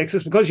 Sorry to be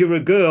sexist, because you're a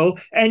girl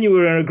and you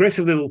were an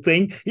aggressive little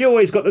thing. You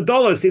always got the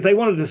dollars. If they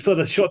wanted to sort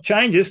of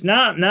shortchange us,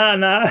 nah,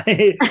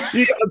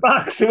 you got the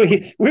bucks.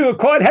 We were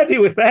quite happy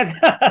with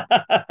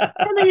that.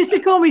 And they used to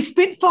call me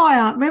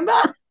Spitfire. Remember?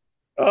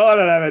 Oh, I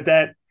don't know about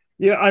that.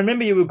 Yeah, I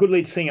remember you were a good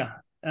lead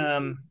singer.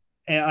 And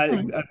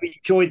I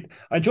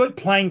enjoyed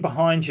playing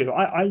behind you.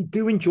 I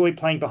do enjoy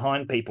playing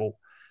behind people.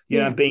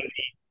 Being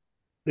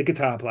the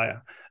guitar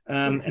player.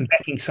 And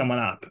backing someone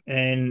up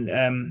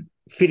and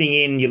fitting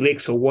in your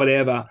licks or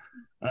whatever.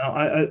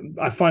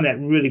 I find that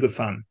really good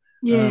fun.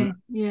 Yeah.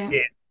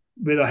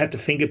 Whether I have to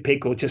finger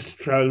pick or just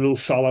throw a little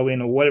solo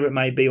in or whatever it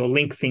may be, or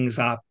link things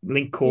up,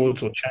 link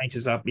chords or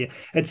changes up. Yeah,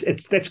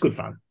 that's good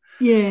fun.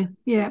 Yeah.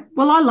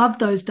 Well, I loved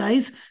those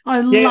days.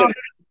 I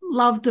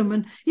loved them,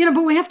 and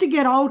but we have to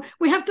get old.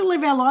 We have to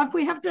live our life.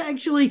 We have to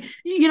actually,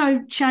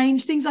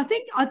 change things. I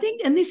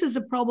think, and this is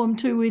a problem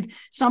too with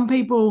some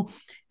people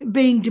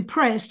being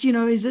depressed.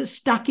 Is it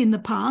stuck in the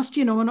past?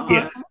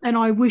 And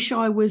I wish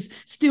I was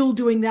still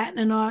doing that.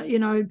 And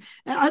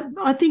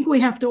I think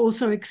we have to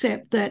also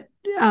accept that.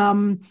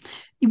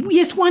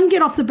 Yes, one,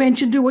 get off the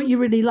bench and do what you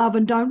really love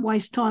and don't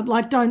waste time.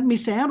 Like, don't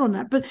miss out on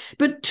that.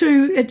 But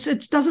two,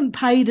 it doesn't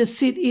pay to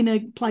sit in a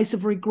place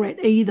of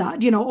regret either,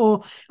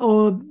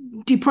 or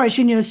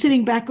depression,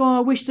 sitting back,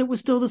 I wish it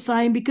was still the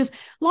same, because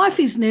life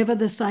is never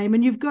the same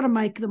and you've got to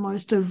make the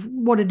most of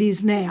what it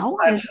is now.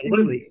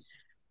 Absolutely.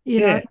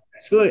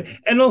 Absolutely.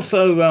 And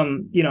also,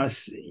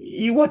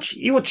 you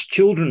watch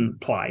children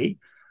play.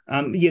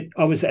 I'm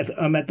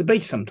at the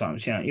beach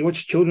sometimes. You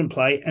watch children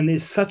play, and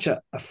there's such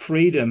a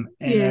freedom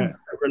and a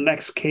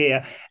relaxed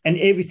care, and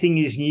everything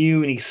is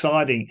new and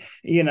exciting.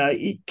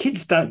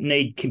 Kids don't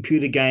need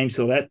computer games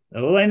or that.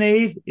 All they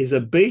need is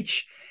a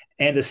beach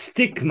and a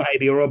stick,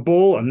 maybe, or a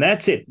ball, and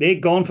that's it. They're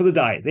gone for the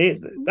day.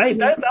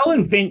 They'll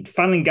invent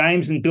fun and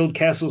games and build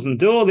castles and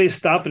do all this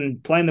stuff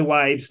and play in the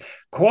waves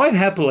quite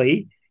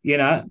happily. They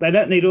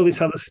don't need all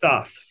this other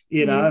stuff.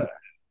 Yeah,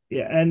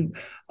 and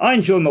I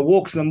enjoy my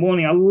walks in the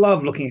morning. I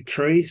love looking at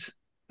trees.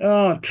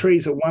 Oh,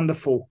 trees are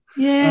wonderful.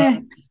 Yeah.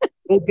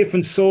 All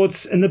different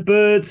sorts, and the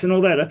birds and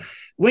all that.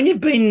 When you've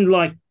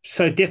been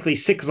so deathly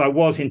sick as I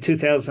was in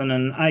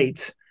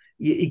 2008,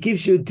 it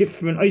gives you a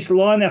different. I used to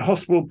lie in that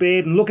hospital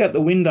bed and look out the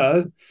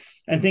window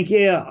and think,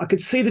 I could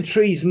see the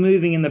trees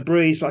moving in the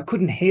breeze, but I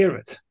couldn't hear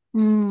it.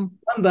 One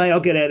day I'll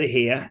get out of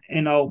here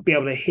and I'll be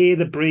able to hear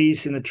the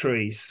breeze in the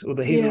trees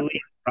or hear the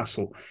leaves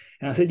rustle.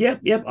 And I said, yep,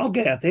 I'll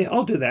get out there.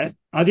 I'll do that.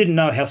 I didn't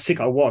know how sick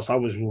I was. I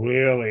was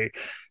really,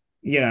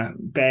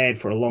 bad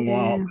for a long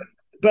while.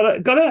 But I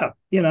got out,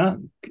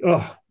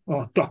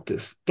 Oh,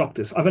 doctors.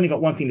 I've only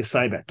got one thing to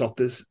say about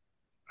doctors.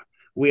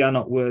 We are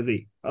not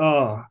worthy.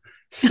 Oh,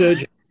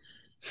 surgeons.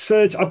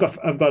 I've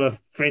got a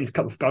friend, a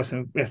couple of guys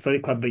in the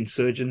athletic club have been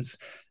surgeons,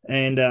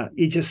 and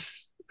you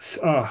just,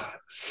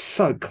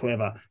 so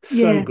clever,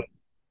 so good.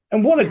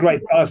 And what a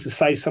great price to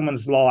save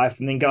someone's life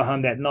and then go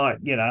home that night,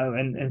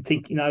 and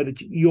think,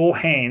 that your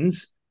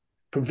hands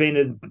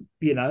prevented,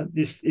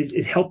 this,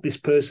 it helped this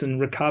person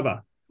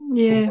recover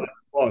from what it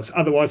was.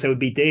 Otherwise, they would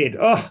be dead.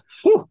 Oh,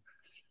 whew.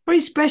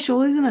 Pretty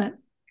special, isn't it?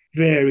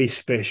 Very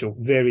special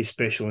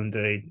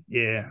indeed.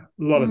 Yeah,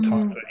 a lot of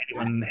time for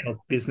anyone in the health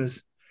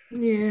business.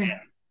 Yeah.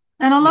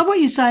 And I love what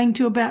you're saying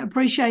too about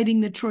appreciating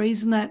the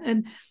trees and that.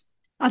 And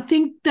I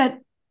think that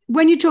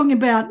when you're talking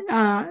about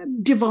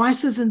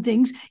devices and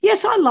things,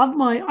 yes, I love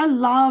my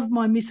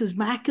Mrs.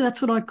 Mac.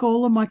 That's what I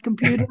call her, my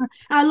computer.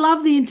 I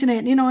love the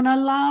internet, and I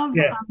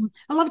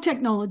love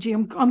technology.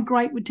 I'm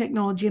great with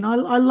technology, and I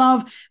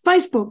love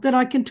Facebook, that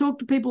I can talk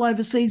to people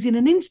overseas in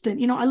an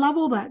instant. I love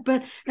all that.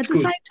 But at the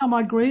same time,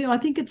 I agree. I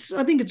think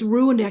it's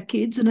ruined our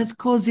kids, and it's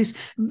caused this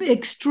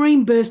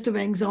extreme burst of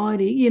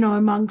anxiety,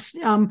 amongst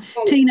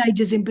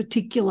teenagers in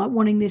particular,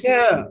 wanting this.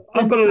 Yeah,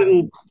 I've got a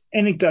little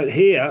anecdote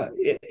here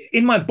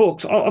in my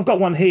books. I've got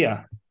one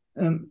here.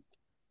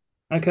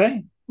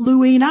 Okay.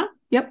 Luina.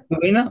 Yep.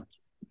 Luina.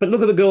 But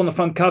look at the girl on the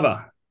front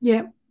cover.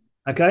 Yep.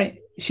 Okay.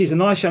 She's a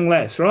nice young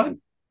lass, right?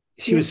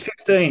 She was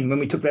 15 when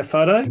we took that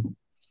photo.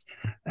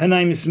 Her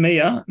name's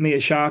Mia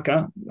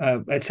Sharka.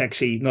 That's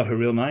actually not her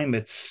real name.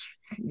 It's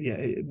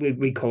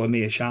we call her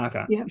Mia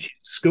Sharka. Yeah. She's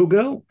a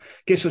schoolgirl.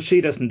 Guess what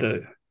she doesn't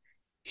do?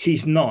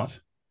 She's not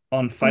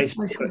on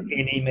Facebook or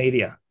any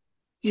media.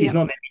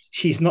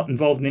 She's not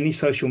involved in any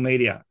social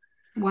media.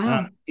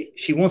 Wow.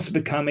 She wants to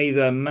become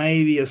either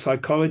maybe a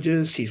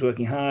psychologist. She's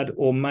working hard,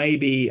 or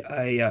maybe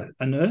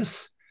a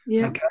nurse.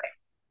 Yeah. Okay.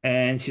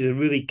 And she's a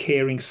really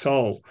caring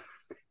soul.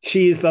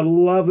 She is the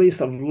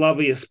loveliest of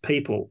loveliest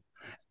people.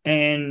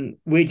 And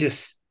we're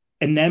just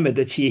enamored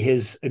that she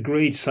has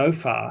agreed so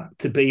far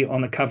to be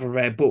on the cover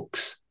of our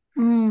books.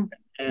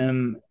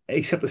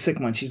 Except the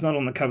second one. She's not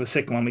on the cover of the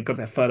second one. We got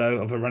that photo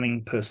of a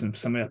running person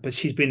somewhere, but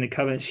she's been the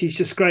cover. She's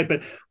just great.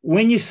 But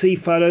when you see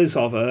photos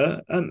of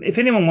her, if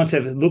anyone wants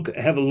to have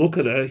a look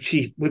at her,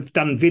 we've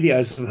done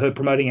videos of her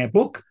promoting our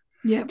book.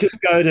 Yeah.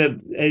 Just go to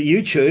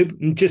YouTube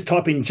and just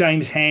type in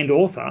James Hand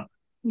author.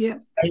 Yeah.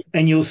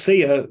 And you'll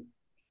see her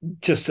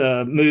just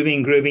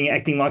moving, grooving,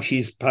 acting like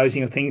she's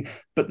posing a thing.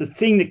 But the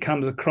thing that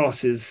comes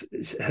across is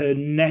her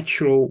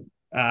natural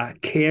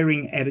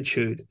caring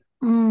attitude.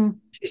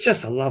 She's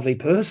just a lovely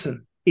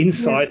person,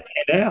 inside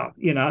and out,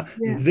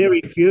 very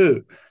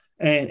few.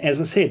 And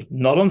as I said,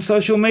 not on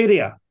social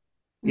media,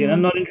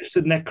 not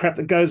interested in that crap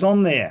that goes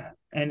on there.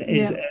 And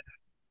is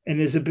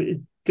a bit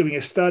doing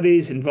her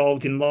studies,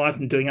 involved in life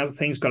and doing other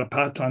things, got a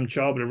part-time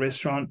job at a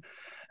restaurant,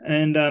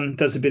 and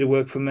does a bit of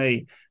work for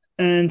me.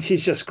 And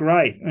she's just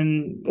great.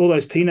 And all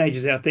those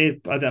teenagers out there,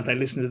 I don't know if they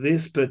listen to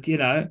this, but,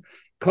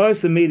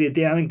 close the media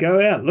down and go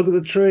out. Look at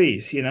the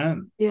trees, Yeah.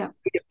 Get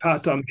a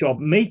part-time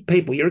job. Meet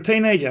people. You're a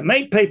teenager.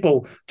 Meet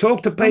people.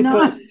 Talk to people.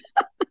 Take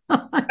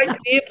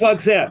the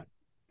earplugs out.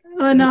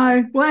 I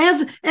know.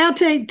 Well, our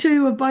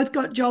two have both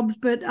got jobs,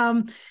 but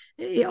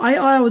I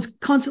always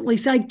constantly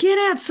say, get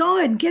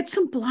outside, get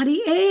some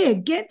bloody air,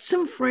 get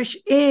some fresh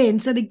air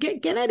instead of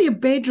get out of your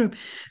bedroom.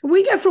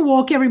 We go for a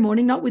walk every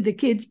morning, not with the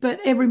kids,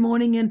 but every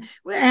morning. And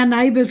our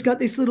neighbour's got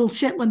this little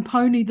Shetland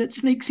pony that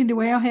sneaks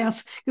into our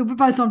house. We're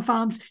both on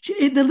farms.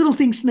 The little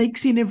thing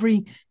sneaks in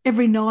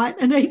every night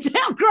and eats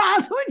our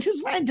grass, which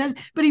is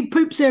fantastic. But he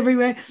poops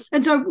everywhere.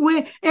 And so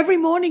every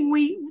morning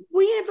we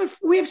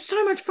have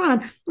so much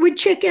fun. We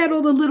check out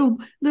all the little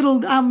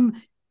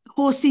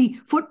horsey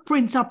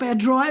footprints up our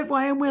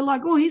driveway, and we're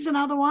like, oh, here's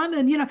another one.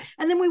 And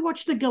and then we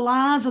watch the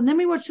galahs, and then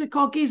we watch the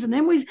cockies, and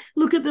then we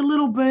look at the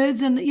little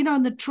birds, and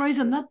and the trees,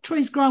 and that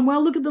tree's growing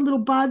well. Look at the little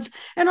buds.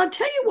 And I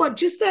tell you what,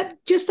 just that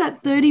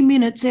 30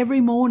 minutes every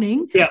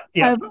morning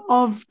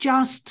of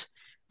just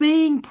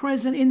being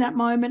present in that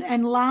moment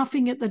and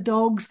laughing at the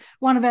dogs.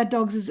 One of our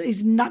dogs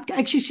is nut.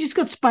 Actually, she's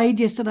got spayed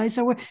yesterday,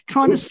 so we're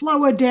trying to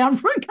slow her down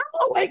for a couple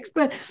of weeks.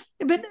 But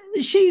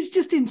she's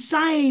just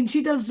insane.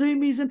 She does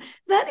zoomies, and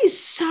that is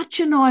such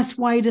a nice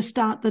way to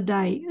start the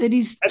day. It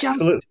is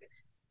Absolutely. Just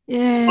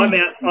yeah.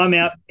 I'm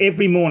out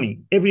every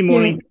morning.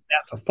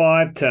 Out for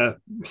 5 to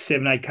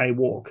 7, 8K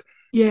walk.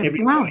 Yeah,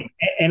 every morning.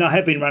 And I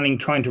have been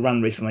trying to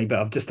run recently, but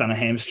I've just done a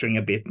hamstring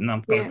a bit, and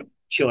I've got to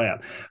chill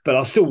out. But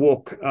I'll still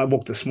walk. I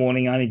walked this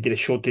morning. I only did a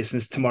short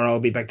distance. Tomorrow I'll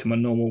be back to my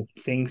normal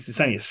things. It's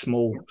only a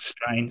small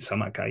strain, so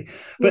I'm okay.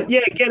 But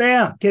get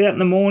out in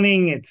the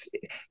morning.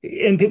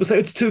 And people say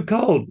it's too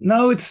cold.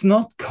 No, it's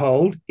not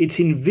cold. It's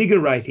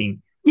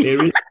invigorating.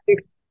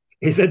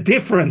 There's a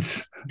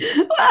difference.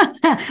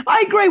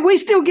 I agree. We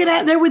still get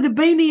out there with the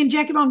beanie and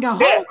jacket on and go,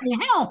 holy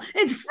hell,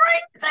 it's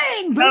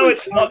freezing. But no,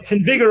 it's not. It's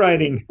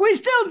invigorating. We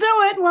still do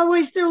it. Well,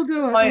 we still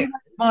do it.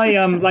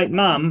 My late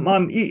mum,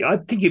 I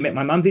think you met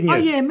my mum, didn't you? Oh,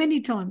 yeah, many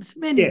times.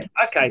 Times.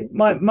 Okay.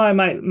 My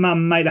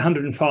mum made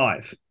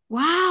 105.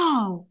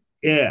 Wow.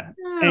 Yeah.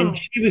 Wow. And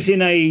she was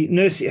in a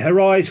nursing,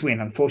 her eyes went,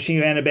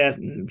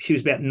 unfortunately, she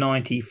was about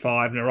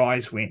 95 and her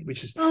eyes went,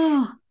 which is...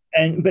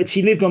 But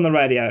she lived on the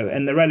radio,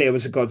 and the radio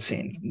was a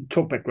godsend.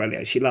 Talkback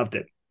radio, she loved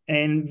it.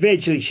 And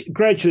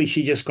gradually,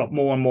 she just got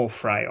more and more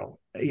frail.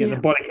 The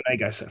body can only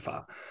go so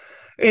far.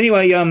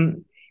 Anyway,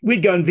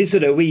 we'd go and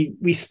visit her.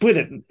 We split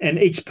it, and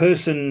each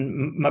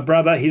person, my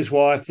brother, his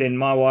wife, then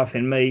my wife,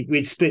 then me,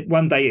 we'd split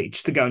one day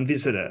each to go and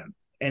visit her,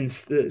 and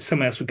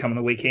someone else would come on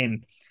the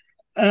weekend.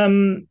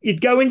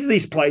 You'd go into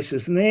these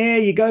places, and there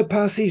you go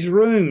past these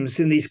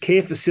rooms in these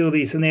care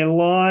facilities, and they're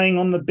lying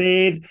on the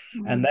bed,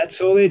 and that's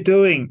all they're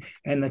doing.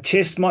 And the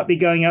chest might be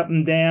going up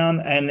and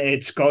down, and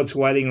it's God's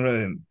waiting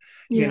room,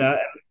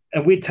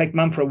 And we'd take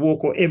mum for a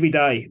walk, or every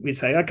day we'd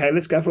say, okay,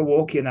 let's go for a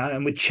walk,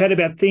 and we'd chat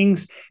about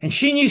things. And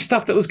she knew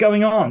stuff that was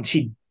going on.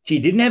 She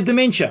didn't have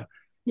dementia.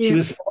 Yeah. She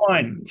was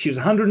fine. She was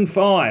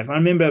 105. I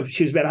remember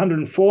she was about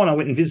 104, and I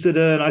went and visited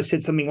her, and I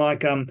said something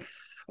like,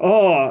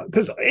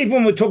 because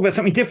everyone would talk about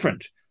something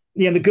different.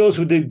 The girls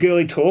would do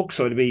girly talk,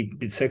 so to be a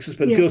bit sexist,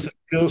 but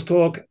girls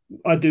talk.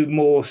 I do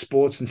more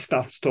sports and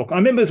stuff talk. I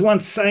remember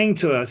once saying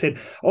to her, I said,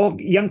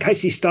 young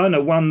Casey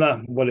Stoner won the,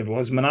 whatever it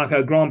was,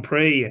 Monaco Grand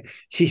Prix.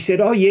 She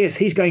said, oh, yes,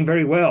 he's going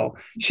very well.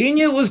 She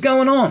knew what was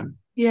going on.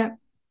 Yeah.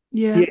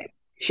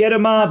 She had her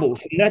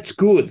marbles, and that's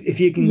good. If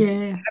you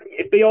can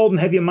be old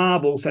and have your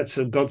marbles, that's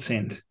a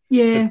godsend.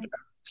 Yeah.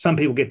 some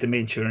people get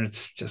dementia and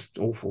it's just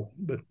awful.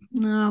 But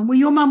no, well,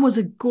 your mum was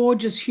a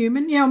gorgeous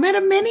human. Yeah, I met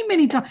her many,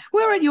 many times.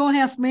 We were at your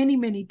house many,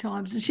 many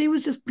times, and she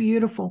was just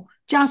beautiful,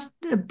 just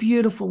a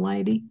beautiful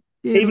lady.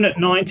 Beautiful. Even at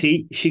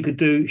 90, she could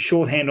do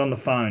shorthand on the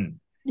phone.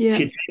 Yeah.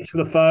 She'd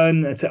answer the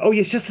phone and say, "Oh,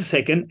 yes, just a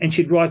second," and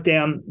she'd write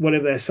down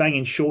whatever they're saying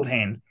in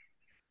shorthand.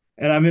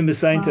 And I remember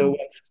saying to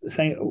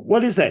her,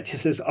 "What is that?" She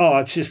says, "Oh,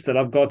 it's just that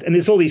I've got," and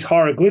there's all these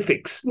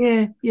hieroglyphics.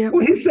 Yeah, yeah.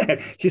 What is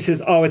that? She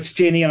says, "Oh, it's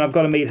Jenny, and I've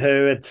got to meet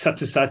her at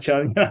such and such."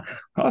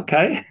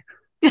 Okay.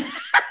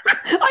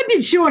 I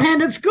did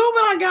shorthand at school,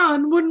 but I go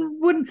and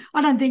wouldn't.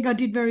 I don't think I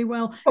did very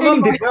well. Well,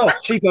 anyway. Mum did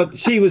well.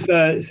 She was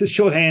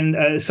shorthand.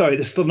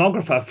 The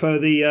stenographer for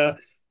the.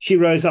 She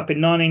rose up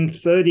in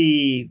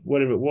 1930,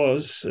 whatever it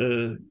was. 40,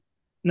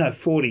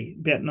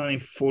 about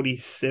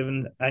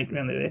 1947, 8,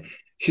 around there.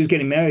 She was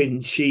getting married,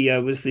 and she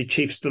was the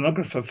chief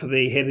stenographer for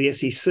the head of the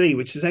SEC,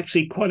 which is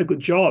actually quite a good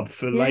job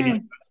for ladies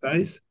those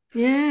days.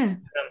 Yeah.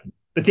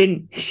 But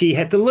then she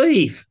had to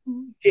leave.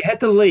 She had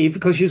to leave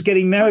because she was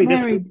getting married.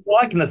 That's what it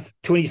was like in the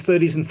 20s,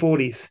 30s, and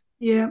 40s.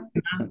 Yeah.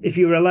 If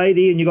you were a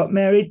lady and you got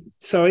married,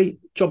 sorry,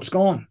 job's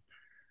gone.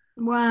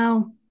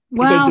 Wow.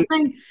 Wow.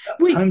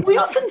 We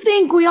often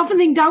think,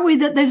 don't we,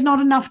 that there's not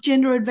enough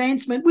gender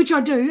advancement, which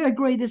I do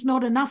agree there's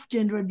not enough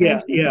gender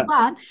advancement.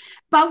 Yeah.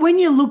 But when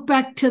you look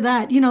back to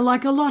that,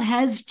 like a lot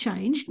has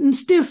changed and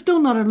still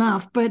not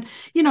enough. But,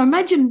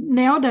 imagine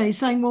nowadays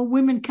saying, well,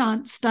 women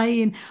can't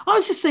stay in. I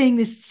was just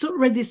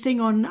read this thing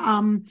on,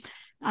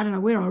 I don't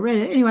know where I read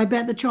it, anyway,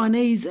 about the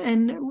Chinese,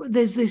 and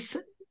there's this,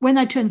 when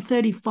they turn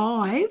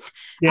 35,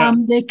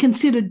 they're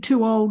considered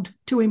too old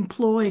to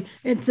employ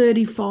at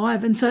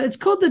 35. And so it's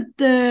called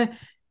the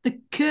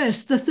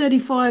curse, the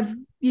 35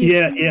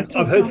 year. Yeah.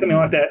 I've heard something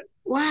like that.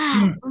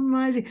 Wow,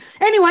 amazing.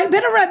 Anyway,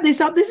 better wrap this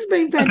up. This has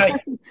been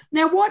fantastic. Okay.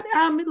 Now,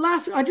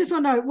 I just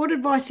want to know, what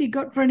advice you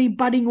got for any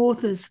budding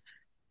authors?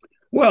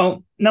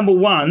 Well, number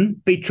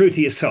one, be true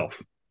to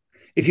yourself.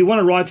 If you want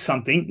to write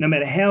something, no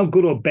matter how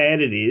good or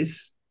bad it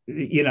is,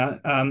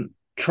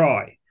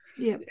 try.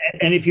 Yeah.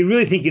 And if you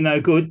really think you're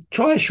no good,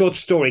 try a short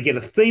story. Get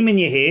a theme in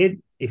your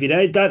head. If you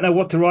don't know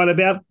what to write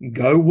about,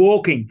 go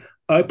walking.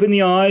 Open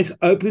the eyes,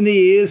 open the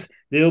ears.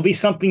 There'll be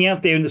something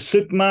out there in the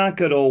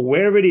supermarket or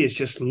wherever it is.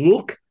 Just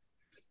look.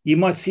 You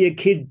might see a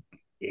kid,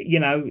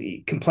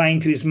 complaining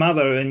to his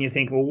mother, and you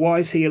think, well, why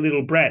is he a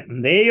little brat?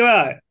 And there you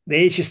are.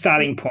 There's your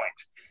starting point.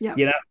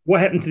 Yeah.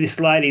 What happened to this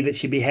lady that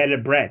she beheaded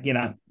a brat?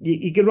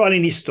 You could write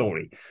any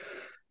story.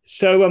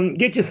 So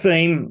get your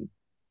theme,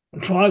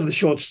 try the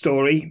short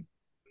story,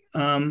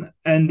 and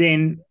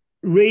then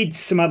read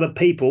some other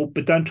people,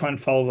 but don't try and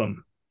follow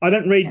them. I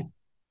don't read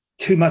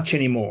too much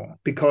anymore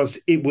because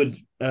it would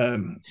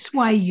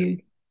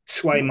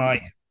sway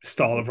my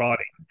style of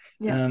writing.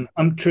 Yeah.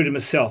 I'm true to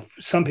myself.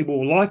 Some people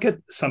will like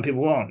it, some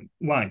people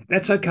won't.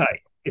 That's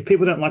okay. If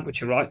people don't like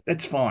what you write,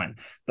 that's fine.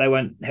 They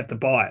won't have to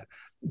buy it.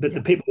 But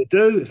the people who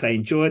do, if they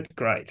enjoy it,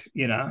 great,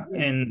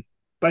 and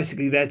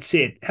basically that's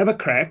it. Have a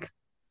crack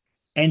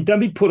and don't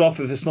be put off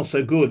if it's not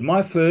so good.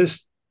 My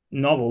first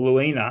novel,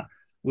 Luina,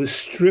 was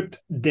stripped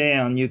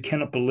down. You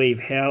cannot believe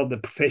how the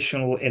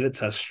professional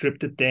editor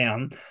stripped it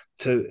down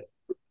to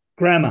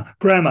grammar,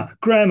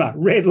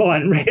 red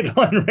line.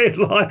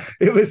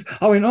 It was,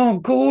 I went, oh,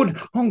 good.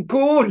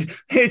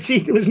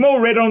 It was more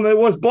red on than it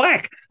was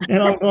black.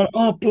 And I went,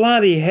 oh,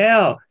 bloody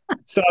hell.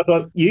 So I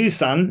thought, you,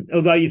 son,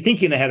 although you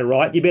think you know how to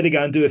write, you better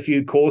go and do a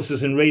few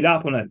courses and read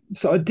up on it.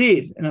 So I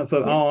did. And I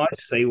thought, I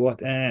see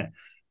what.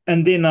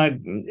 And then I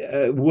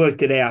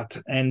worked it out.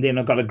 And then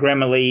I got a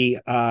Grammarly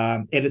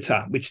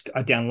editor, which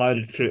I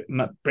downloaded through.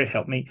 Brett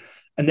helped me.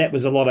 And that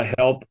was a lot of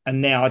help.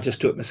 And now I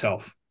just do it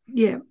myself.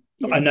 Yeah.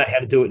 I know how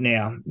to do it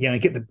now.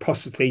 Get the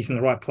apostrophes in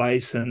the right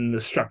place and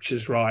the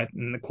structures right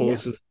and the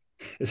clauses,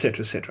 et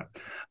cetera, et cetera.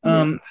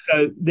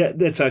 So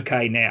that's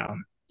okay now.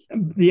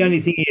 The only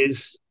thing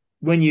is,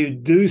 when you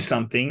do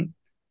something,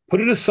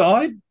 put it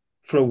aside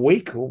for a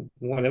week or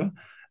whatever,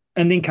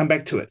 and then come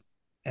back to it.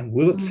 And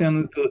will it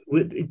sound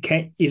good?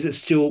 Is it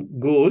still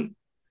good?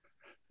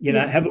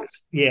 Have it.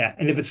 Yeah.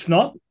 And if it's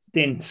not,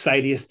 then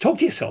talk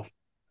to yourself.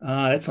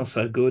 That's not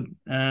so good.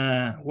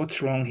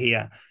 What's wrong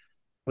here?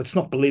 Well, it's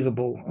not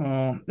believable.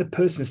 Oh, the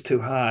person's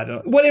too hard, or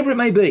whatever it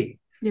may be.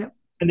 Yeah.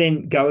 And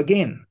then go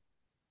again.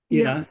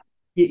 You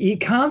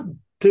can't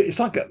do. It's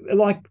like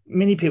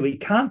many people. You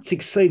can't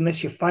succeed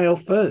unless you fail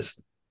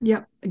first.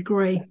 Yep,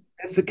 agree.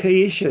 That's the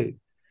key issue.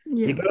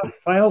 Yeah. You've got to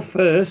fail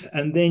first,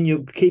 and then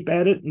you'll keep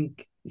at it. And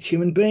it's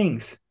human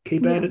beings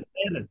keep at it,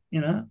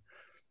 and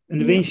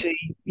eventually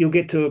you'll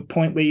get to a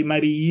point where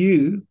maybe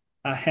you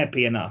are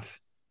happy enough.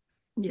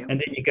 Yeah. And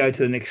then you go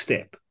to the next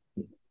step.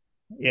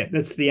 Yeah,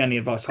 that's the only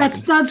advice I can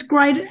say. That's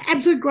great,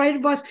 absolute great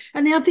advice.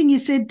 And the other thing you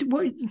said,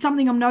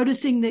 something I'm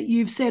noticing that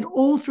you've said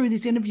all through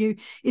this interview,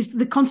 is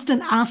the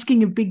constant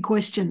asking of big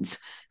questions,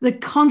 the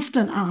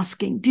constant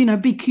asking,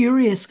 be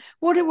curious.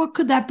 What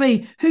could that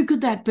be? Who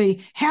could that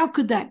be? How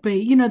could that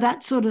be?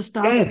 That sort of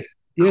stuff.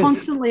 Yes.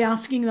 Constantly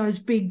asking those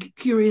big,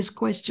 curious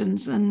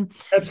questions. And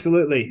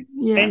absolutely.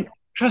 Yeah. And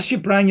trust your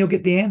brain, you'll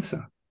get the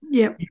answer.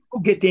 Yeah.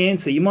 You'll get the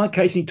answer. You might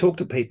occasionally talk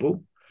to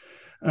people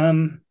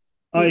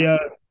You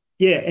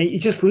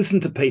just listen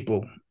to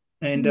people,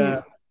 and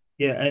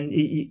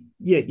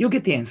you'll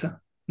get the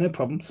answer. No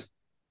problems.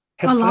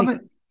 Have I faith. love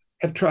it.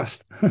 Have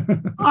trust.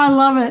 I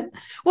love it.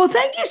 Well,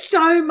 thank you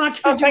so much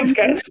for joining Thanks,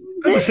 Cass.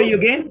 Good to see you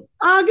again.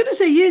 Good to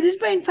see you. This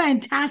has been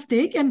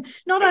fantastic, and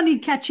not only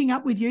catching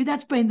up with you,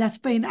 that's been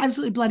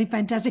absolutely bloody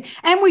fantastic.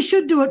 And we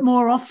should do it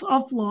more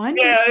offline.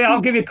 Yeah,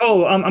 I'll give you a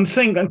call. I'm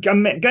going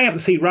up to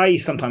see Ray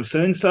sometime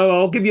soon, so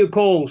I'll give you a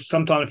call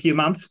sometime in a few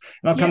months,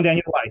 and I'll come down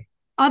your way.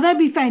 Oh, that'd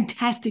be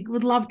fantastic.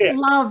 Would love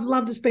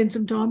to spend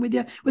some time with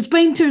you. It's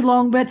been too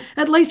long, but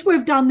at least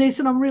we've done this,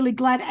 and I'm really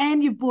glad.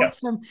 And you've brought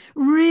some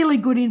really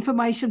good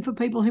information for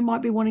people who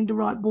might be wanting to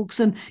write books,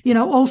 and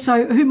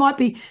also who might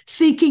be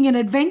seeking an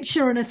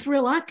adventure and a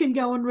thriller can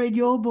go and read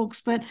your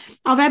books. But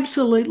I've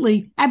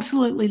absolutely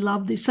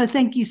loved this. So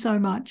thank you so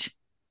much.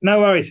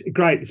 No worries.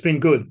 Great. It's been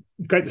good.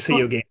 It's great to see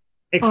you again.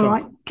 Excellent. All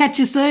right. Catch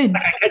you soon.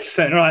 Okay, catch you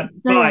soon. All right.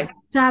 Bye.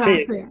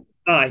 See you.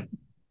 Bye.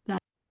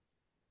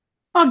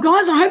 Oh,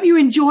 guys, I hope you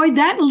enjoyed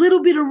that. A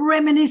little bit of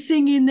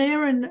reminiscing in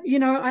there. And,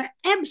 I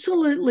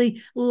absolutely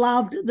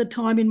loved the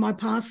time in my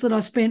past that I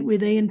spent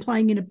with Ian,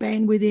 playing in a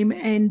band with him.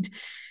 And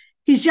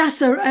he's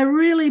just a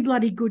really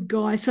bloody good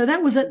guy. So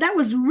that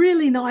was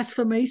really nice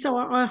for me. So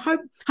I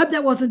hope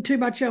that wasn't too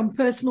much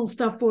personal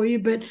stuff for you,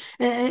 but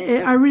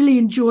I really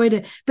enjoyed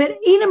it. But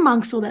in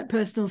amongst all that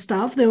personal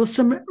stuff, there was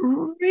some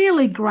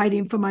really great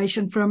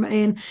information from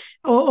Ian,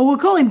 or we'll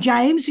call him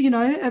James,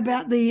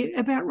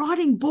 about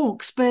writing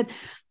books. But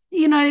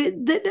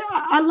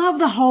I love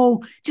the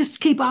whole just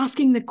keep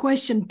asking the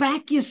question,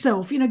 back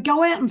yourself,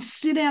 go out and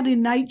sit out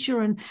in nature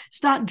and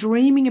start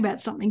dreaming about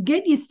something,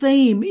 get your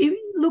theme.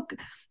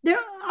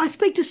 I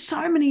speak to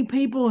so many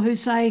people who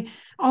say,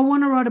 I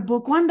want to write a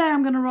book. One day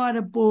I'm going to write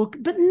a book,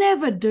 but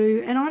never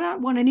do. And I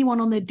don't want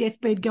anyone on their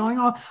deathbed going,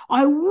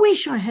 I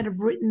wish I had have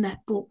written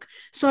that book.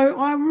 So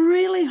I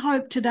really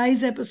hope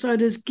today's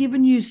episode has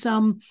given you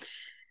some,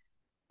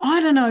 I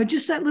don't know,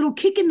 just that little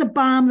kick in the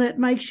bum that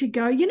makes you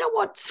go, you know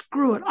what,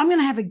 screw it, I'm going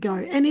to have a go.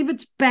 And if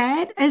it's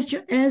bad, as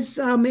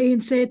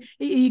Ian said,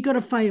 you got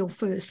to fail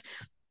first.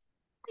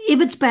 If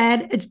it's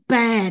bad, it's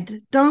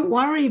bad. Don't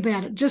worry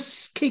about it.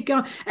 Just keep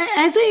going.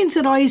 As Ian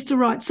said, I used to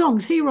write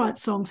songs. He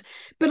writes songs.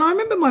 But I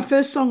remember my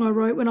first song I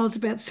wrote when I was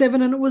about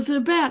 7, and it was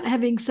about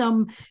having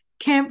some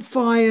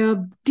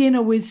campfire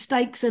dinner with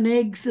steaks and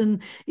eggs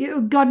and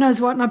God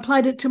knows what. And I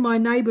played it to my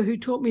neighbour who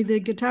taught me the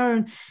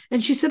guitar,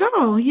 and she said,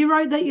 "Oh, you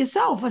wrote that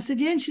yourself?" I said,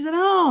 "Yeah." And she said,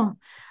 "Oh,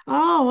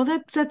 well,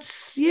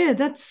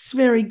 that's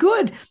very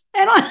good."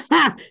 And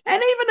and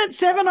even at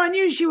 7, I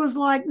knew she was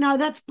like, "No,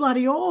 that's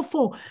bloody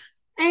awful."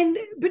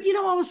 But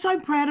I was so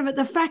proud of it.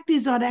 The fact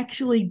is, I'd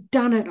actually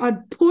done it.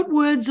 I'd put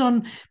words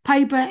on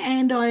paper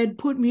and I had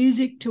put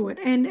music to it,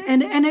 and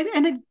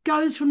it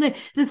goes from there.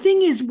 The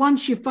thing is,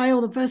 once you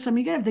fail the first time,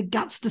 you got to have the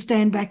guts to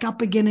stand back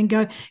up again and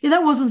go, "Yeah,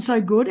 that wasn't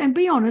so good," and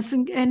be honest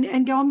and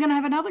go, "I'm going to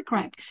have another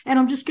crack, and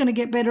I'm just going to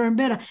get better and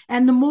better."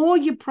 And the more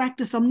you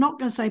practice, I'm not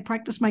going to say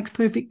practice makes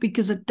perfect,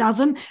 because it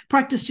doesn't.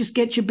 Practice just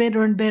gets you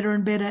better and better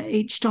and better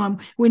each time.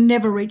 We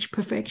never reach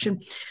perfection.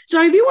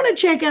 So if you want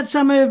to check out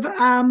some of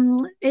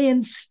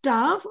Ian's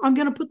stuff, I'm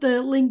going to put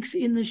the links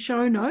in the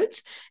show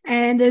notes,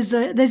 and there's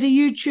a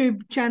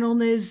YouTube channel,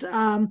 and there's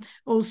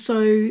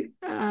also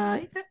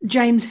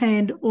James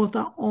Hand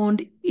Author on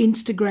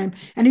Instagram,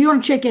 and if you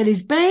want to check out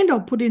his band,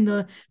 I'll put in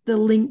the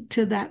link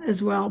to that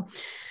as well.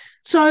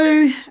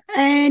 So,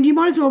 and you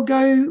might as well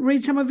go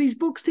read some of his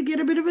books to get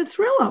a bit of a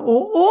thriller,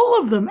 or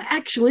all of them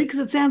actually, because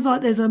it sounds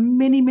like there's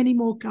many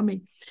more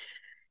coming.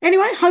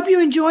 Anyway, hope you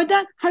enjoyed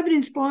that. Hope it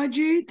inspired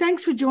you.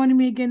 Thanks for joining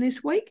me again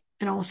this week,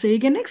 and I'll see you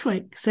again next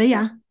week. See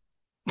ya.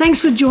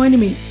 Thanks for joining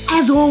me.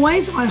 As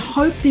always, I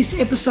hope this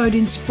episode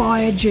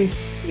inspired you.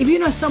 If you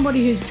know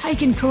somebody who's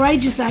taken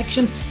courageous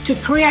action to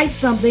create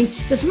something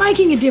that's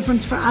making a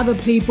difference for other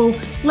people,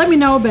 let me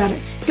know about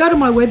it. Go to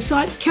my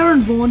website,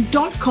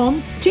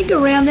 karenvaughan.com, tinker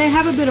around there,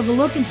 have a bit of a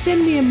look, and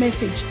send me a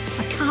message.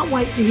 I can't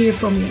wait to hear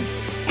from you.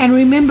 And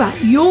remember,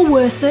 you're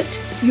worth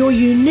it. Your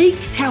unique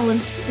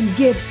talents and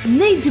gifts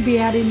need to be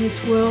out in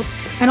this world,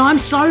 and I'm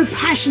so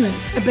passionate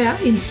about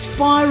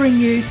inspiring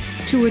you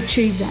to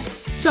achieve that.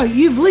 So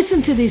you've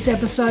listened to this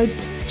episode.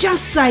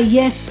 Just say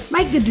yes,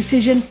 make the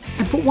decision,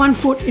 and put one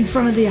foot in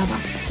front of the other.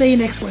 See you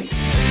next week.